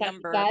slide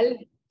number.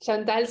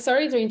 Chantal,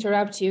 sorry to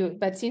interrupt you,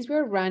 but since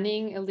we're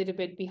running a little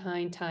bit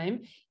behind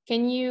time,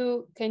 can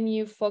you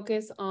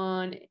focus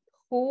on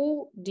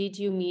who did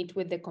you meet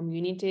with the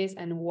communities,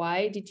 and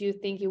why did you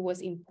think it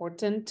was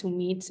important to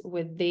meet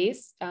with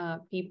these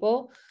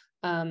people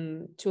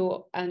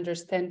to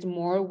understand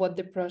more what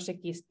the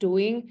project is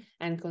doing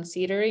and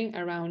considering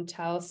around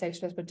child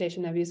sexual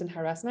exploitation, abuse, and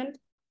harassment?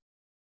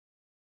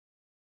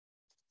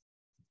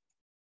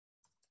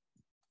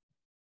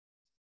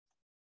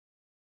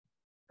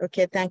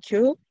 Okay, thank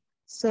you.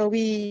 So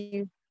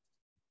we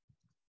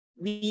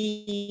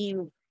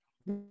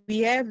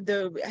have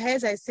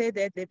as I said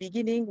at the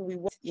beginning, we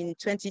worked in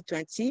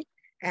 2020,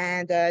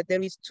 and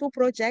there is two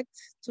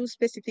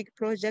specific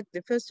projects.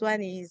 The first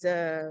one is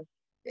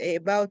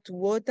about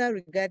water,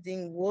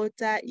 regarding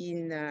water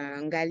in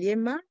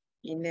Ngaliema,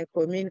 in a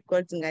commune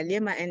called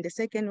Ngaliema, and the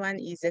second one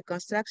is the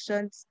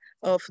construction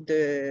of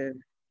the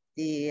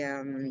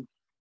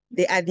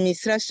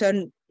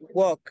administration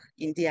work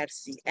in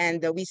DRC.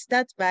 And we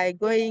start by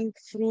going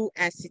through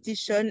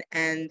institution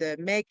and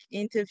make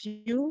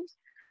interviews.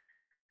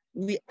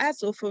 We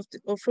ask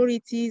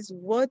authorities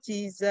what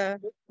is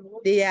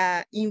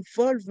their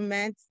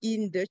involvement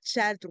in the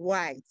child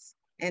rights.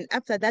 And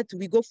after that,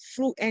 we go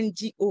through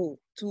NGO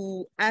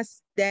to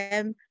ask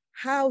them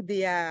how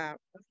they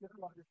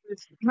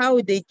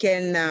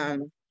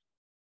can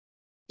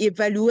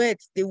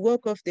evaluate the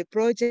work of the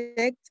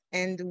project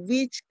and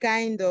which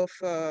kind of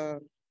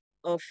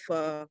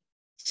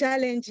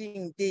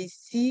challenging they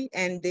see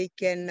and they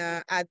can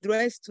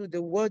address to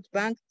the World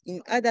Bank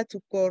in order to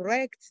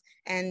correct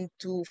and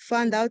to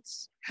find out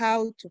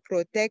how to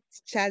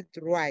protect child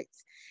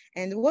rights.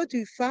 And what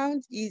we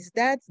found is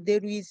that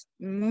there is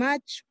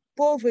much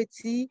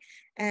poverty,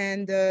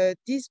 and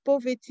this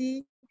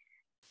poverty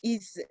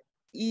is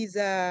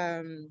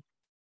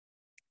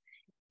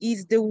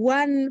the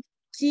one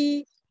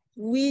key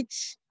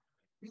which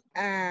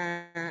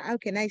how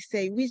can I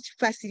say, which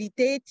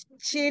facilitates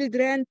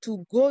children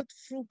to go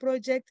through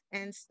project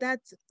and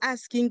start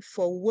asking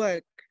for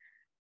work.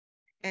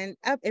 And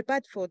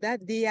apart from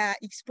that, they are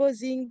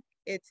exposing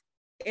it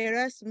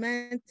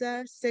harassment,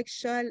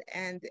 sexual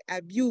and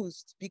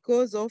abused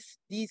because of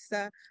this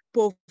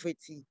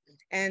poverty.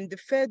 And the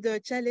further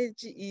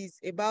challenge is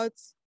about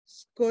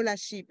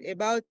scholarship,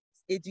 about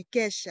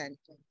education.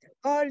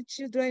 All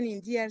children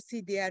in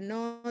DRC,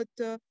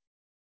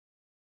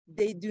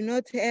 they do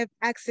not have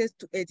access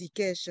to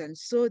education,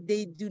 so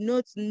they do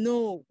not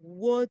know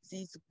what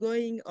is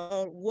going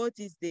or what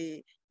is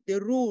the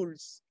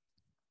rules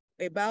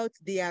about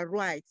their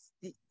rights.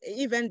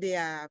 Even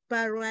their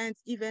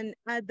parents, even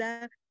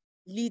other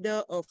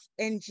leader of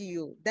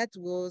NGO. That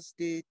was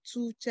the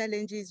two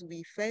challenges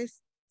we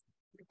faced,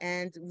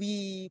 and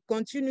we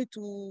continue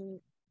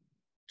to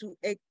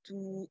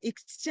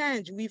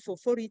exchange with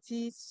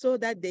authorities so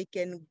that they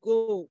can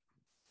go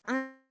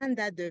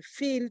under the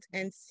field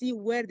and see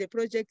where the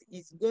project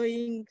is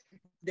going,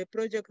 the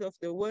project of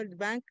the World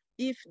Bank,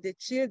 if the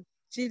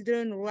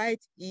children right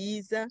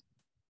is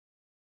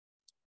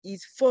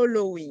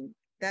following.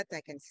 That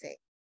I can say,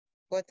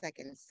 what I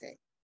can say.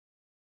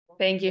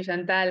 Thank you,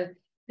 Chantal.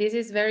 This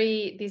is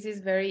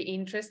very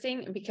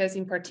interesting, because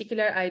in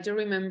particular, I do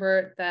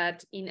remember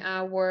that in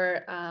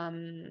our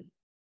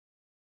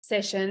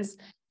sessions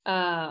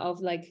of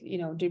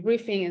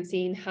debriefing and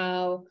seeing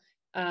how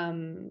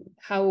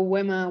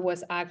WEMA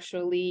was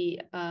actually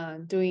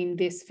doing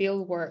this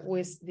field work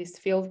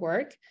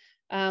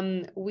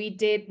we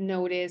did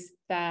notice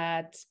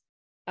that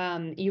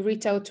you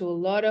reach out to a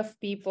lot of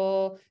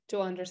people to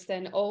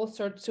understand all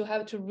sorts,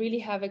 to really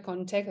have a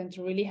context and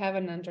to really have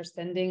an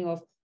understanding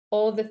of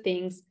all the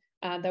things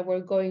that were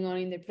going on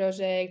in the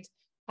project,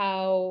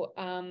 how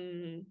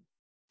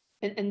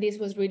and this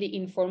was really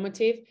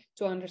informative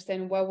to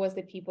understand what was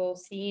the people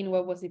seeing,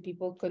 what was the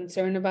people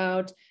concerned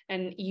about,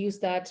 and use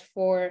that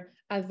for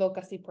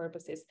advocacy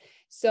purposes.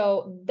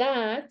 So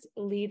that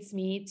leads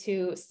me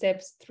to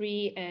steps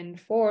 3 and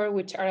 4,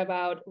 which are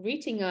about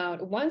reaching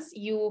out. Once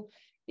you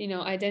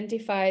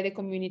identify the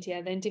community,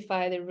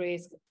 identify the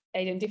risk,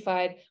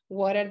 identified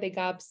what are the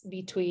gaps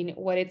between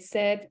what it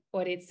says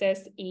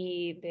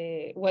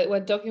in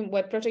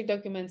what project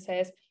document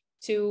says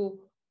to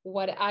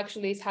what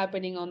actually is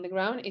happening on the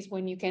ground, is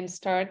when you can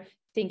start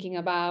thinking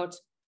about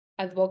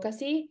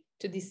advocacy,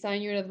 to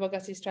design your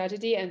advocacy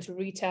strategy and to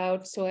reach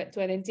out, so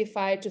to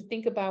identify, to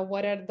think about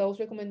what are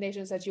those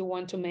recommendations that you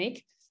want to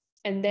make,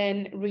 and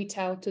then reach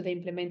out to the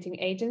implementing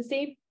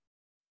agency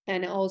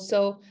and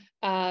also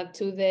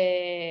to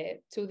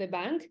the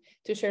bank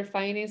to share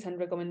findings and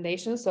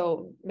recommendations.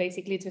 So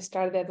basically to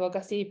start the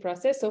advocacy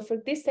process. So for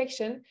this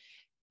section,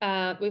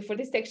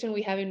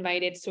 we have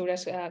invited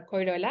Suraj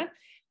Koirola,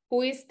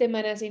 who is the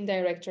managing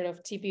director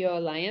of TPO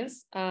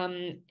Alliance.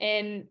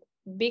 And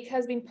BIC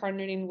has been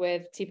partnering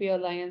with TPO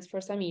Alliance for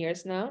some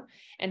years now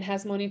and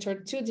has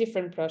monitored 2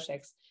 different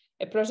projects.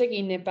 A project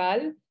in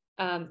Nepal,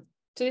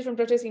 2 different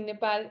projects in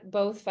Nepal,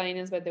 both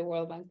financed by the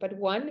World Bank, but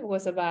one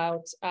was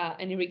about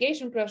an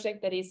irrigation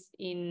project that is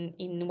in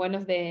one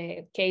of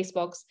the case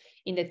box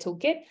in the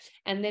toolkit.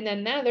 And then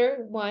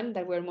another one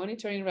that we're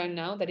monitoring right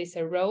now that is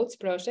a roads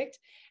project.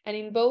 And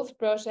in both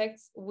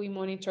projects, we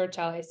monitor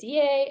child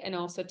SEA and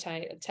also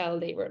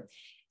child labor.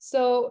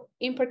 So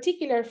in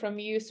particular from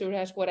you,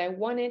 Suraj, what I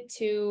wanted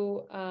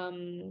to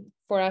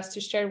for us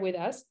to share with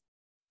us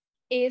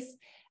is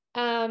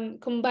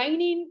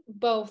combining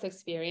both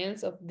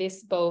experience of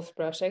both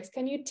projects.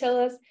 Can you tell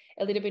us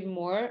a little bit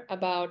more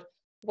about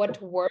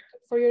what worked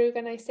for your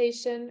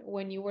organization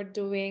when you were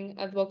doing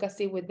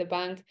advocacy with the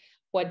bank?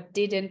 What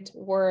didn't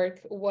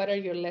work? What are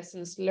your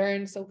lessons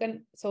learned?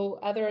 So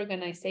other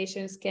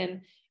organizations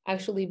can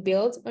actually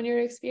build on your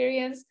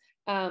experience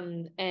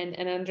and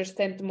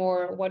understand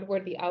more what were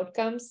the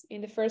outcomes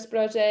in the first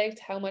project,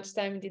 how much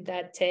time did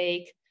that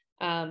take,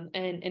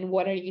 and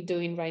what are you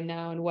doing right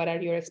now, and what are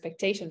your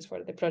expectations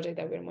for the project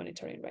that we're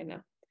monitoring right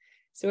now?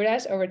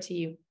 Suraj, over to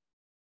you.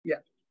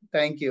 Yeah,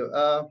 thank you.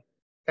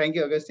 Thank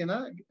you,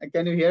 Augustina.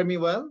 Can you hear me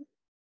well?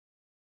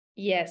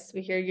 Yes,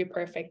 we hear you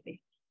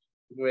perfectly.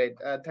 Great.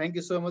 Thank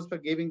you so much for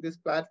giving this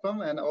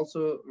platform, and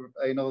also,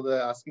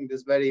 asking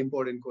this very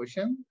important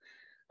question.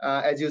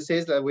 As you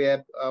say, we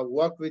have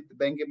worked with the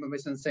Bank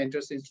Information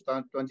Center since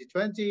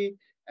 2020,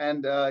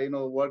 and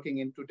working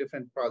in 2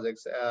 different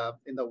projects.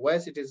 In the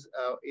West, it is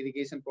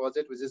irrigation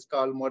project, which is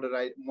called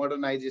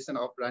modernization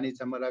of Rani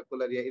Chamara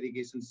Kularia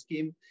irrigation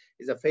scheme,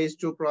 is a phase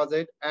 2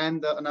 project,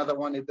 and another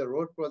one is the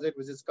road project,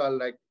 which is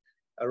called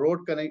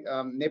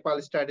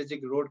Nepal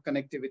Strategic Road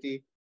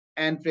Connectivity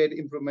and Trade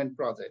Improvement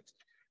Project.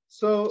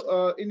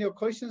 So in your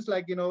questions,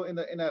 like, in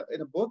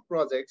both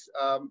projects,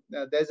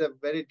 there's a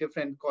very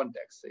different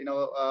context.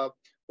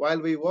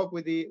 While we work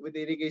with the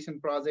irrigation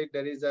project,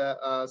 there is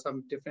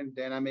some different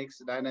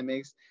dynamics,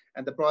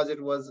 and the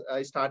project was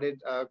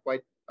started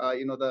quite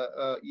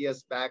the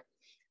years back.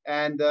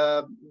 And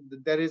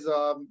there is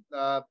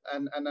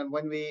and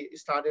when we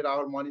started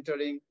our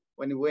monitoring,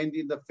 when we went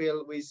in the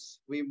field, we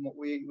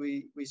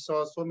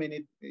saw so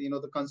many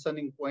the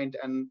concerning point,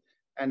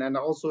 and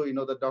also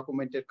the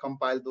documented,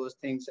 compiled those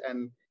things,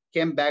 and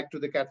came back to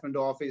the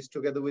Kathmandu office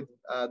together with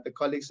the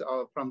colleagues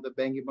from the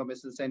Bank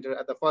Information Center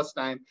at the first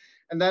time,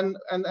 and then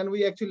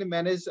we actually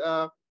managed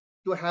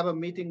to have a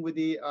meeting with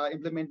the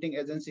implementing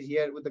agency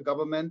here, with the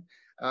government,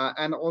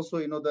 and also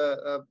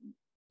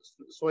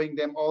showing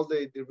them all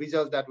the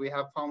results that we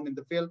have found in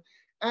the field.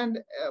 And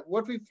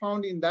what we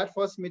found in that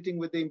first meeting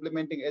with the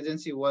implementing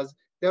agency was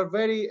they're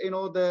very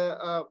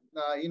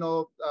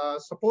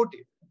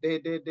supportive.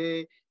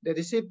 They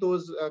received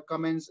those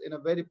comments in a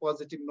very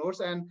positive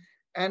notes,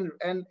 and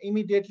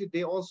immediately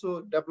they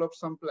also developed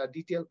some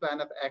detailed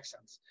plan of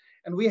actions.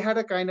 And we had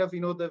a kind of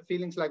the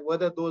feelings like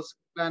whether those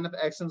plan of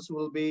actions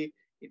will be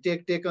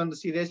taken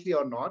seriously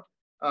or not.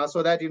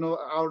 So that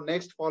our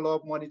next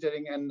follow-up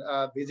monitoring and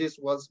visits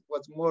was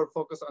more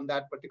focused on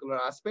that particular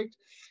aspect,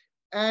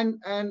 and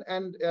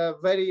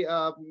very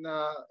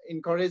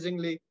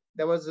encouragingly,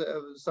 there was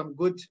some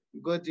good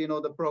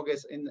the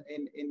progress in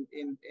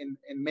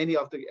many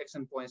of the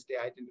action points they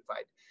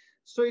identified.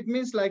 So it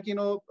means, like,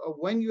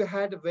 when you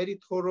had a very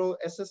thorough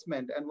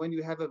assessment, and when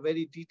you have a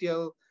very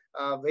detailed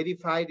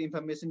verified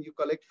information you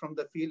collect from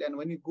the field, and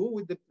when you go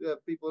with the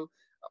people,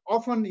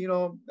 often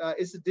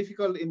it's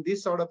difficult in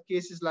these sort of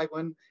cases, like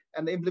when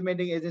and the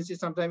implementing agency,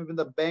 sometimes even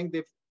the bank,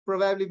 they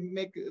probably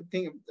make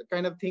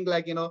kind of think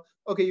like,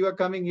 okay, you are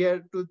coming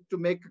here to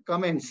make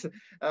comments,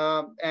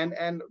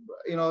 and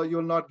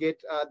you'll not get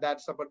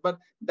that support. But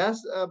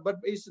but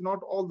it's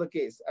not all the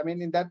case. I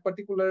mean, in that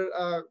particular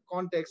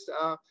context,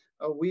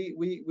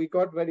 we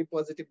got very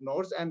positive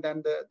notes, and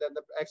then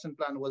the action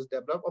plan was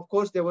developed. Of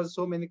course, there was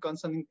so many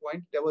concerning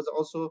points. There was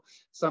also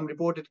some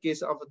reported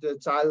case of the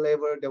child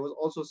labor. There was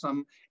also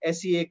some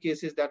SEA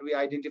cases that we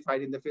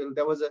identified in the field.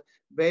 There was a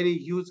very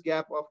huge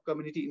gap of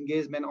community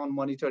engagement on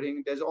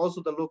monitoring. There's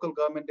also the local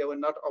government, they were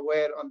not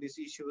aware on these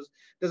issues.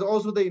 There's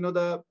also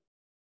the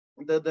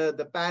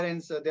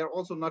parents, they're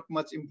also not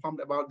much informed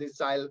about these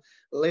child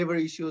labor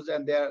issues,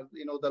 and their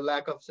the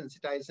lack of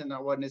sensitization and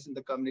awareness in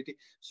the community.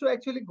 So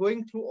actually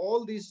going through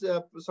all these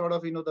sort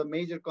of the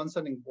major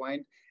concerning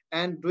point,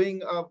 and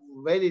doing a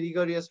very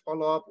rigorous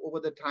follow-up over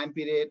the time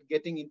period,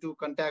 getting into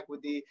contact with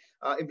the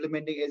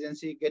implementing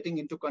agency, getting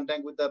into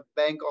contact with the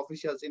bank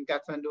officials in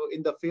Kathmandu,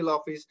 in the field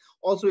office,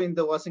 also in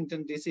the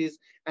Washington DC,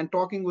 and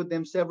talking with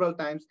them several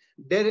times,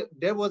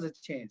 there was a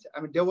change.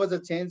 I mean, there was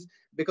a change,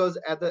 because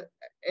at the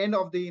end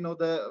of the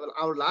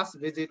our last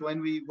visit,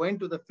 when we went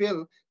to the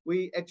field,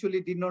 we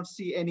actually did not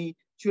see any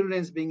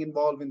children's being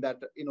involved in that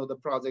the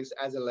projects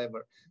as a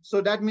labor. So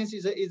that means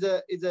is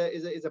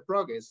a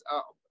progress.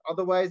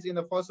 Otherwise, in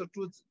the first or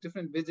two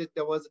different visits,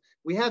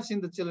 we have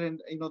seen the children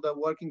the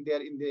working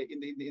there in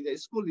the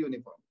school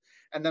uniform,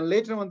 and then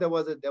later on there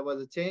was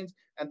a change,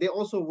 and they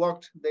also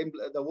worked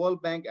the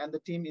World Bank and the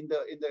team in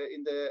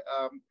the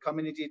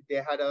community. They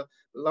had a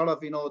lot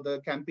of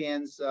the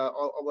campaigns,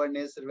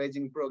 awareness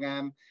raising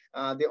program.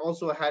 They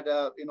also had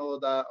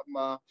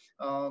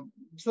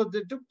so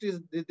they took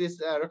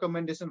this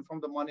recommendation from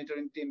the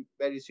monitoring team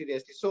very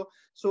seriously. So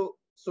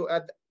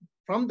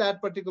from that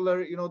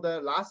particular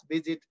the last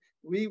visit,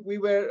 we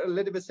were a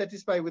little bit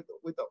satisfied with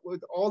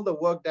all the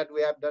work that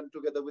we have done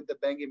together with the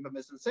Bank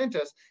Information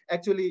Centers.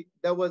 Actually,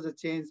 there was a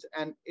change,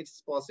 and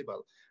it's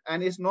possible.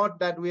 And it's not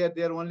that we are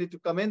there only to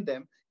commend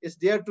them. It's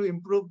there to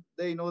improve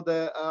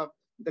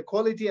the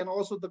quality, and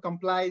also the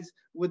complies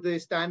with the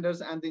standards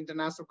and the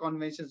international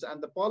conventions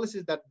and the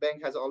policies that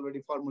bank has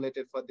already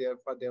formulated for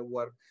their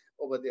work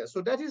over there.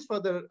 So that is for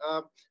the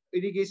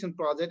irrigation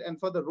project. And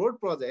for the road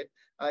project,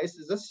 it's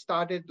just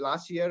started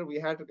last year. We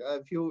had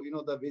a few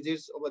the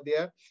visits over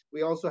there.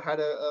 We also had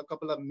a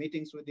couple of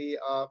meetings with the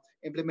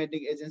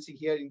implementing agency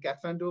here in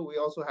Kathmandu. We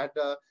also had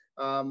a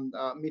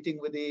meeting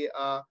with the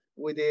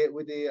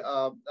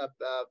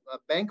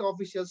bank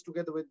officials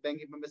together with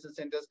Bank Information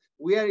Centers.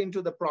 We are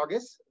into the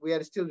progress. We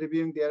are still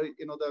reviewing their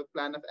the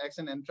plan of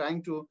action, and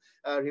trying to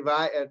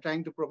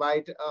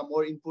provide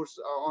more inputs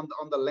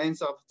on the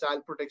lens of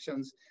child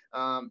protections,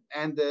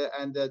 and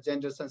the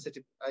gender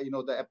sensitive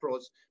the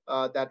approach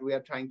that we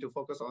are trying to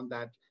focus on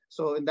that.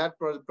 So in that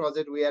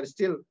project, we are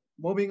still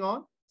moving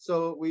on.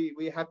 So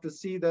we have to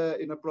see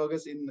the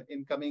progress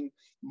in coming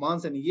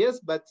months and years,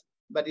 but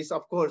it's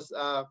of course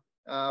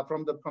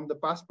from the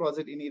past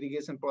project in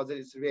irrigation project,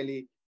 is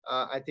really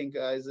I think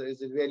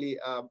is really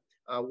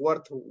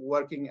worth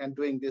working and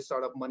doing this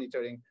sort of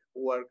monitoring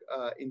work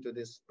into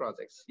these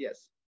projects.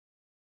 Yes.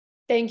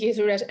 Thank you,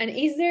 Suraj. And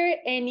is there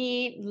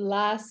any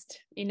last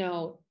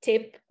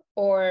tip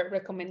or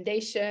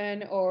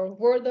recommendation or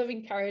word of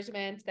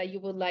encouragement that you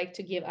would like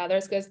to give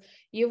others? Because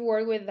you've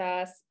worked with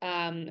us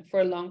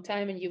for a long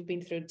time, and you've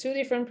been through 2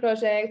 different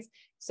projects.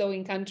 So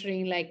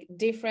encountering like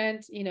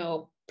different,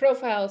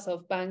 profiles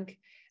of bank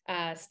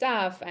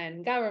staff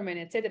and government,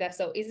 etc.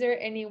 So is there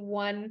any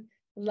one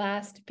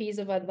last piece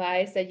of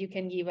advice that you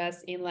can give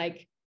us in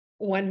like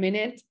 1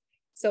 minute?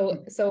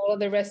 So all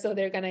the rest of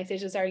the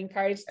organizations are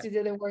encouraged to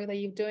do the work that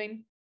you're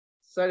doing?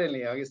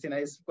 Certainly, Augustina,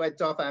 it's quite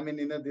tough. I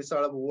mean, this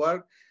sort of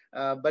work,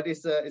 but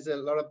it's a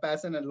lot of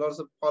passion and lots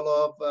of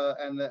follow-up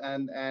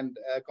and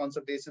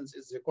consultations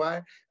is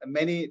required. And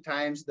many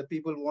times the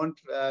people won't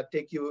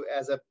take you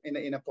as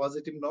in a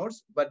positive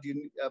notes, but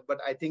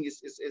I think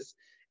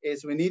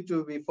is we need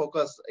to be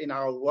focused in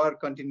our work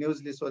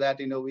continuously so that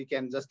we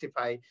can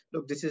justify,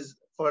 look, this is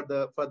for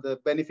the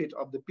benefit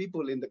of the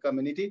people in the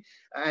community,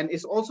 and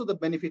it's also the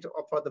benefit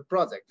for the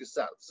project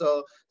itself.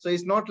 So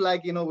it's not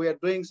like we are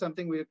doing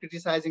something, we are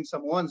criticizing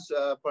someone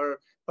for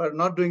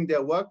not doing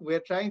their work. We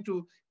are trying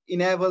to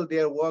enable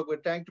their work. We're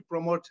trying to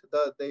promote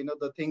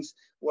the things,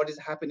 what is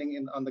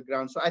happening on the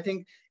ground. So I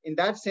think in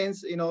that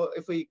sense,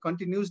 if we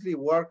continuously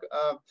work,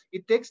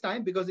 it takes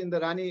time, because in the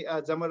Rani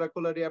Jamarra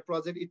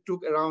project, it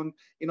took around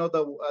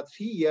the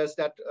 3 years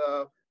that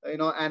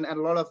and a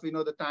lot of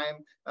the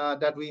time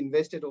that we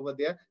invested over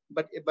there.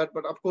 But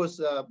of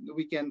course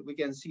we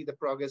can see the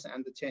progress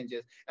and the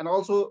changes. And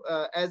also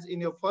as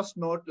in your first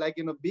note, like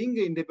being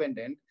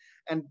independent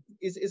and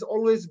is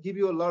always give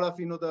you a lot of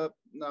the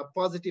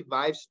positive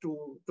vibes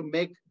to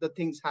make the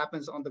things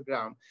happen on the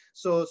ground.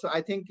 So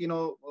I think we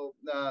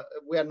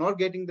are not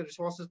getting the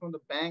resources from the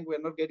bank, we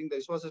are not getting the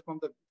resources from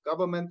the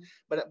government,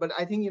 but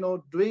I think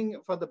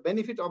doing for the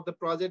benefit of the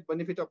project,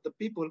 benefit of the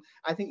people,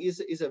 I think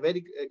is a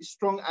very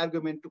strong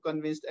argument to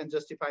convince and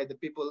justify the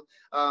people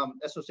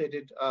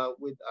associated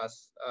with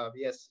us.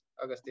 Yes,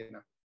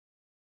 Augustina.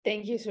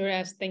 Thank you,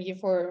 Suraj. Thank you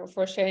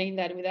for sharing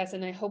that with us.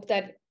 And I hope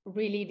that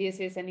really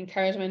this is an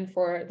encouragement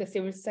for the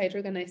civil society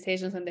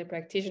organizations and the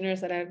practitioners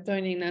that are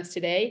joining us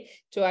today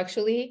to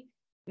actually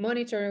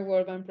monitor a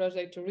World Bank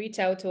project, to reach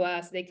out to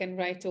us. They can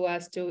write to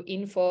us to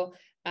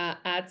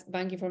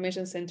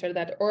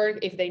info@bankinformationcenter.org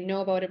if they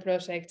know about a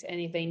project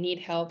and if they need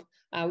help.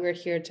 We're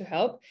here to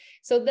help.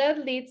 So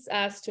that leads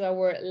us to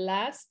our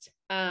last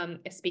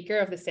speaker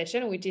of the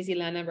session, which is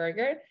Ilana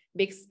Berger,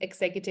 BIC's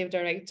Executive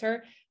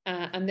Director,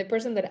 and the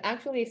person that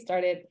actually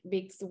started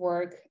BIC's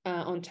work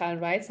on child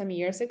rights some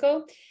years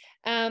ago.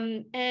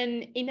 And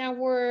in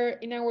our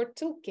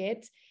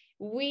toolkit,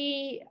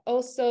 we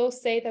also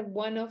say that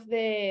one of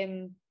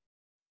the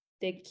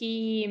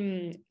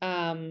key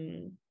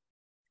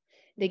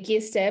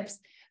steps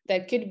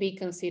that could be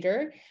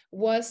considered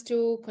was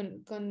to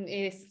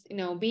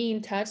be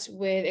in touch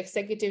with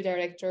executive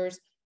directors,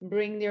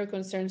 bring their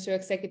concerns to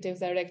executive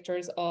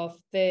directors of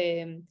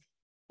the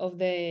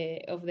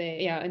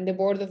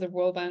board of the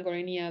World Bank or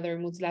any other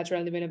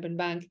multilateral development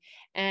bank.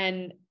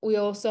 And we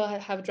also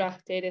have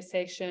drafted a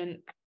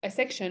section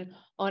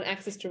on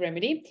access to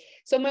remedy.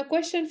 So my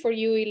question for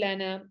you,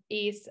 Ilana,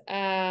 is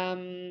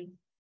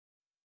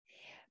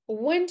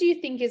when do you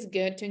think is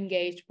good to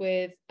engage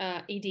with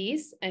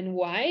EDs and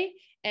why?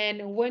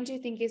 And when do you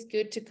think is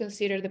good to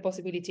consider the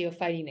possibility of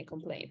filing a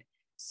complaint?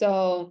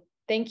 So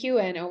thank you,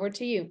 and over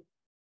to you.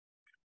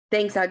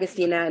 Thanks,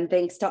 Augustina, and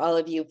thanks to all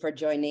of you for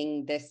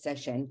joining this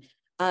session.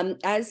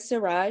 As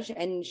Suraj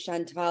and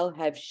Chantal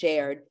have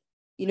shared,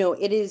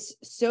 it is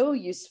so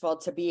useful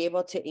to be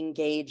able to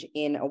engage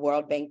in a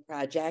World Bank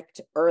project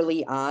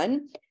early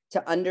on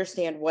to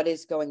understand what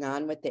is going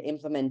on with the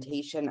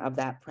implementation of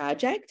that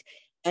project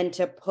and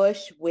to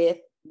push with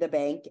the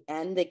bank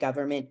and the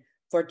government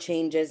for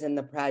changes in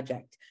the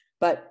project.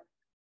 But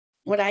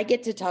what I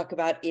get to talk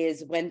about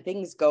is when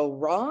things go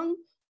wrong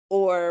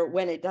or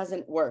when it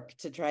doesn't work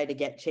to try to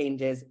get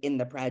changes in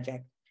the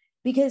project.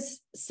 Because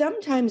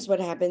sometimes what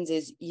happens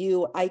is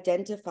you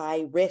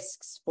identify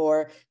risks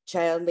for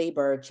child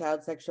labor,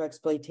 child sexual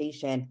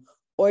exploitation,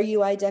 or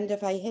you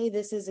identify, hey,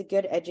 this is a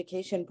good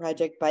education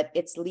project, but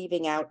it's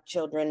leaving out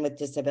children with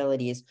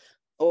disabilities,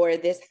 or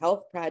this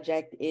health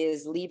project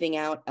is leaving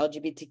out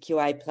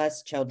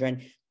LGBTQI+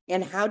 children,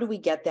 and how do we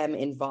get them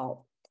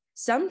involved?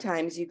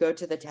 Sometimes you go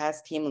to the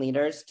task team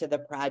leaders, to the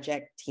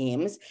project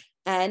teams,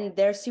 and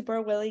they're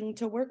super willing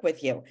to work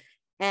with you.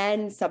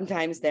 And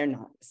sometimes they're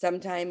not.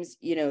 Sometimes,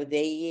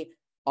 they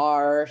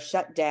are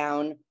shut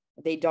down.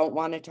 They don't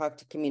want to talk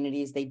to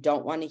communities. They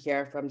don't want to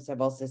hear from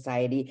civil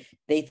society.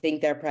 They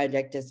think their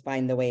project is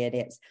fine the way it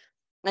is.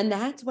 And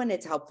that's when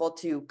it's helpful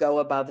to go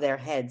above their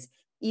heads,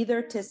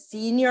 either to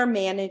senior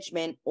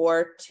management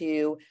or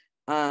to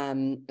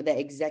the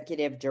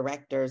executive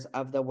directors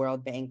of the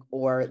World Bank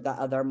or the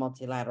other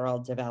multilateral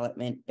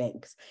development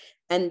banks.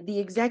 And the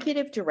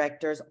executive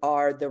directors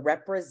are the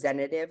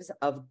representatives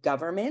of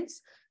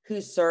governments who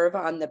serve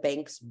on the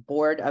bank's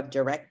board of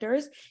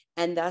directors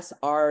and thus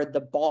are the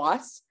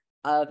boss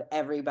of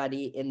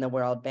everybody in the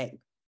World Bank.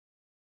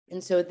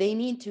 And so they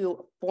need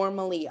to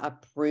formally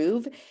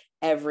approve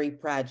every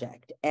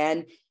project.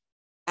 And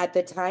at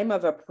the time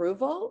of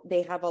approval,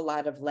 they have a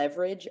lot of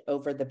leverage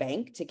over the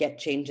bank to get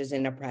changes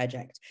in a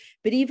project.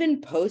 But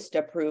even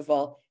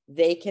post-approval,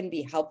 they can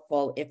be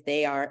helpful if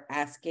they are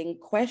asking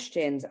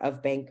questions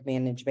of bank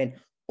management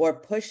or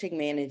pushing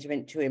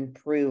management to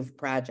improve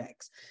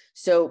projects.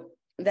 So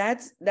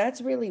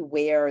that's really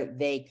where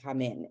they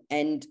come in.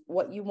 And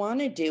what you want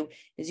to do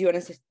is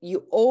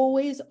you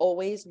always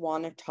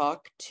want to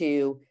talk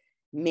to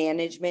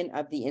management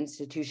of the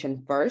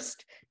institution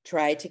first.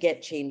 Try to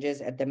get changes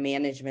at the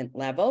management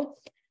level.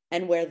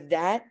 And where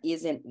that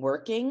isn't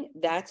working,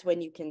 that's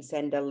when you can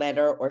send a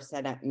letter or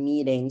set up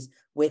meetings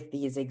with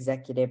these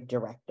executive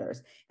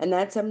directors. And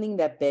that's something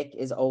that BIC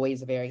is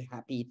always very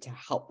happy to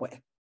help with.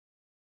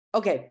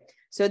 Okay,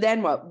 so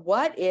then what?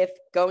 What if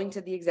going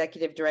to the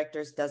executive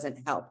directors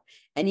doesn't help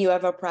and you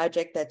have a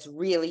project that's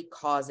really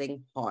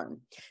causing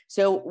harm?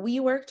 So we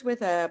worked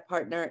with a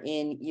partner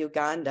in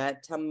Uganda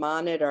to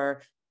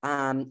monitor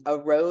a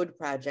road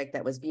project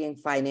that was being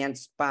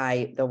financed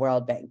by the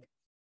World Bank.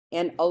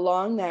 And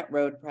along that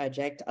road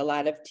project, a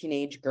lot of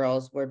teenage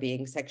girls were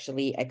being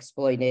sexually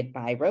exploited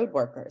by road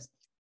workers.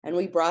 And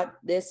we brought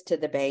this to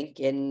the bank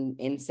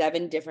in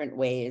 7 different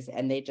ways.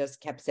 And they just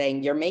kept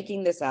saying, you're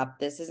making this up.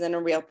 This isn't a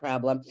real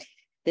problem.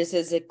 This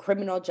is a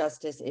criminal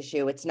justice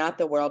issue. It's not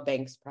the World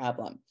Bank's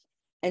problem.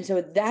 And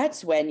so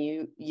that's when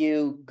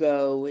you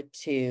go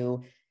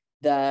to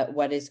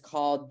what is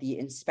called the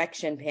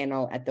inspection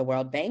panel at the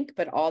World Bank,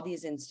 but all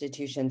these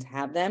institutions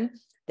have them.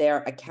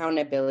 They're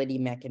accountability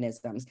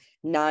mechanisms,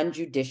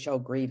 non-judicial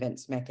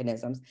grievance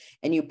mechanisms.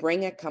 And you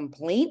bring a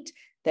complaint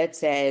that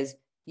says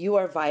you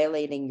are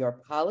violating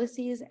your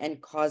policies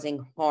and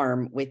causing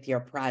harm with your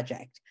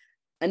project.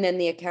 And then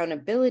the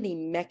accountability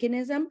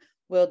mechanism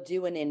will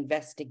do an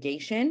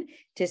investigation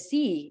to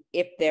see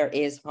if there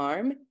is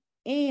harm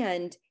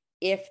and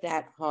if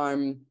that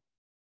harm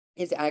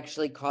is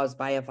actually caused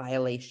by a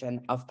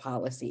violation of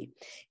policy.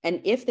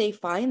 And if they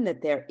find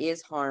that there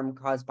is harm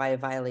caused by a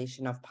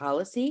violation of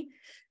policy,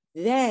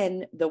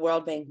 then the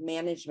World Bank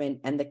management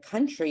and the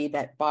country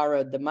that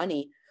borrowed the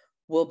money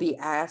will be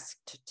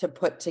asked to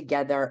put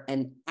together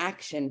an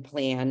action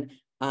plan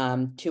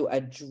to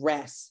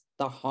address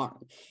the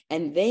harm.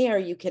 And there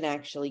you can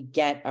actually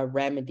get a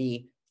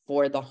remedy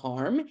for the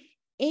harm,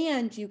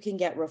 and you can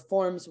get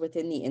reforms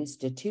within the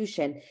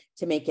institution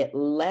to make it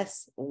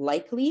less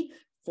likely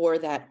for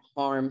that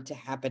harm to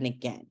happen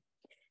again.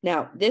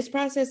 Now, this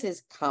process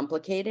is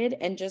complicated,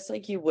 and just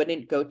like you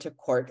wouldn't go to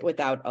court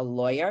without a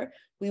lawyer,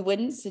 we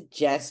wouldn't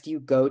suggest you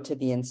go to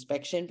the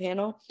inspection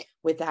panel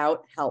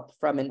without help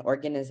from an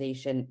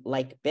organization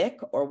like BIC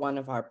or one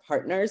of our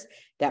partners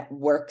that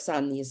works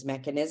on these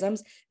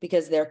mechanisms,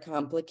 because they're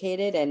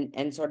complicated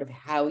and sort of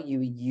how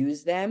you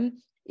use them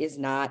is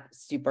not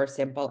super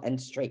simple and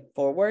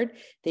straightforward.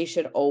 They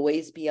should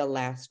always be a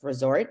last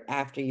resort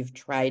after you've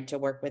tried to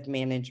work with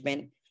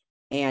management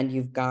and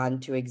you've gone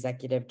to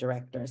executive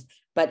directors.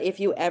 But if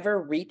you ever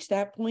reach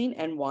that point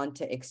and want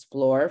to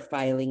explore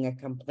filing a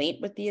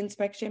complaint with the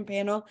inspection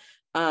panel,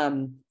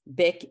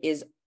 BIC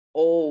is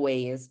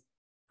always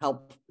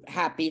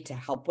happy to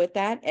help with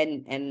that,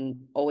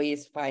 and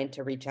always fine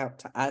to reach out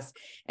to us,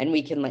 and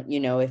we can let you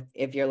know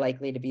if you're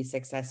likely to be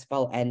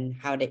successful and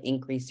how to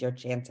increase your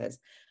chances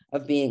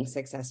of being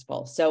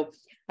successful. So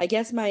I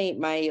guess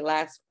my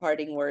last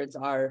parting words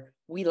are,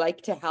 we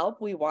like to help,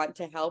 we want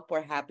to help,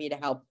 we're happy to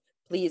help.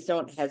 Please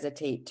don't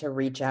hesitate to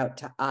reach out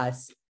to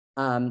us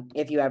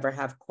if you ever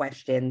have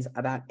questions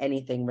about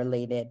anything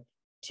related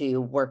to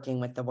working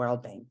with the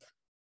World Bank.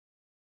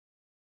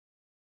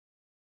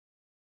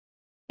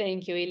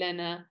 Thank you,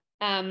 Elena.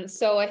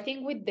 So I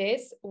think with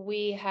this,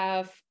 we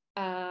have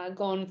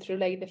gone through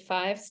like the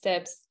 5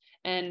 steps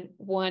and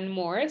one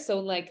more.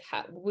 So like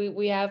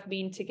we have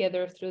been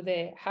together through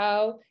the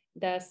how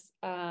does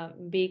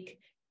BIC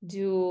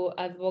do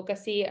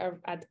advocacy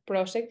at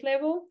project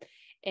level,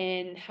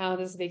 and how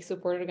does BIC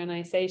support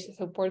organizations,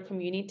 support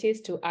communities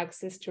to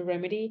access to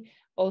remedy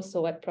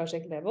also at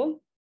project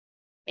level.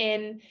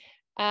 And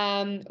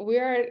we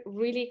are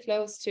really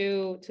close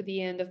to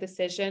the end of the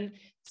session.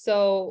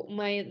 So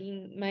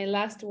my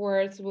last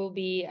words will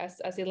be, as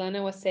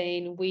Ilana was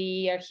saying,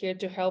 we are here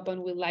to help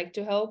and we like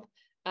to help.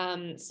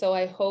 So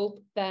I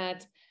hope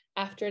that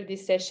after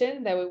this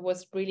session, that it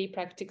was really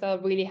practical,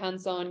 really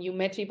hands-on. You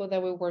met people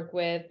that we work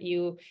with.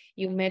 You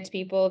met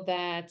people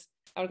that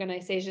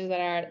organizations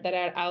that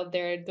are out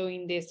there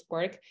doing this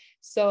work.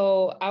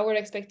 So our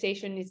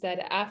expectation is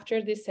that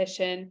after this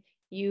session,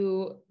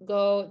 you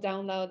go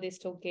download this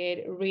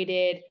toolkit, read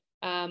it,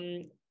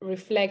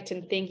 reflect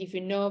and think if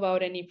you know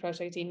about any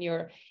project in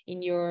your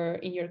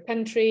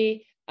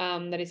country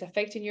that is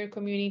affecting your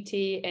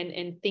community,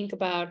 and think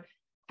about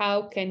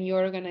how can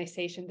your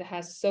organization that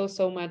has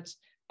so much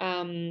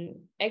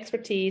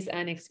expertise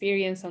and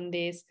experience on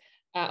this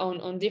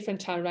on different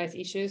child rights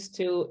issues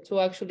to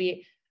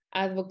actually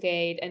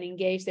advocate and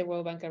engage the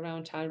World Bank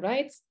around child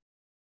rights.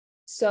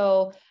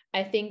 So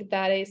I think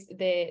that is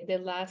the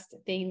last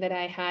thing that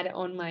I had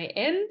on my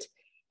end.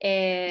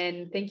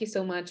 And thank you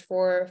so much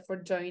for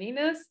joining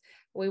us.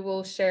 We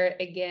will share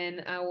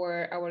again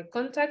our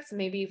contacts.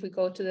 Maybe if we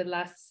go to the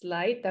last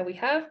slide that we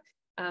have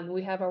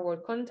our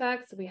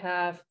contacts. We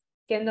have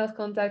Kendall's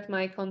contact,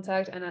 my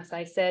contact, and as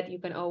I said, you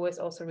can always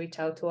also reach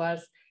out to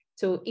us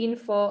to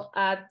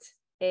info@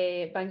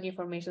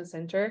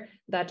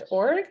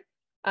 bankinformationcenter.org.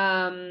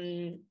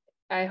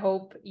 I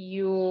hope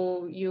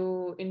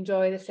you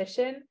enjoy the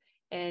session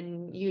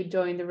and you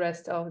join the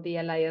rest of the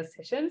Alliance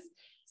sessions.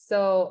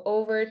 So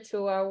over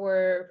to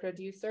our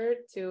producer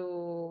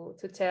to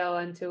tell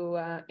and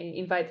to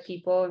invite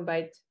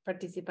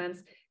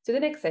participants to the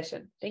next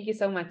session. Thank you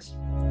so much.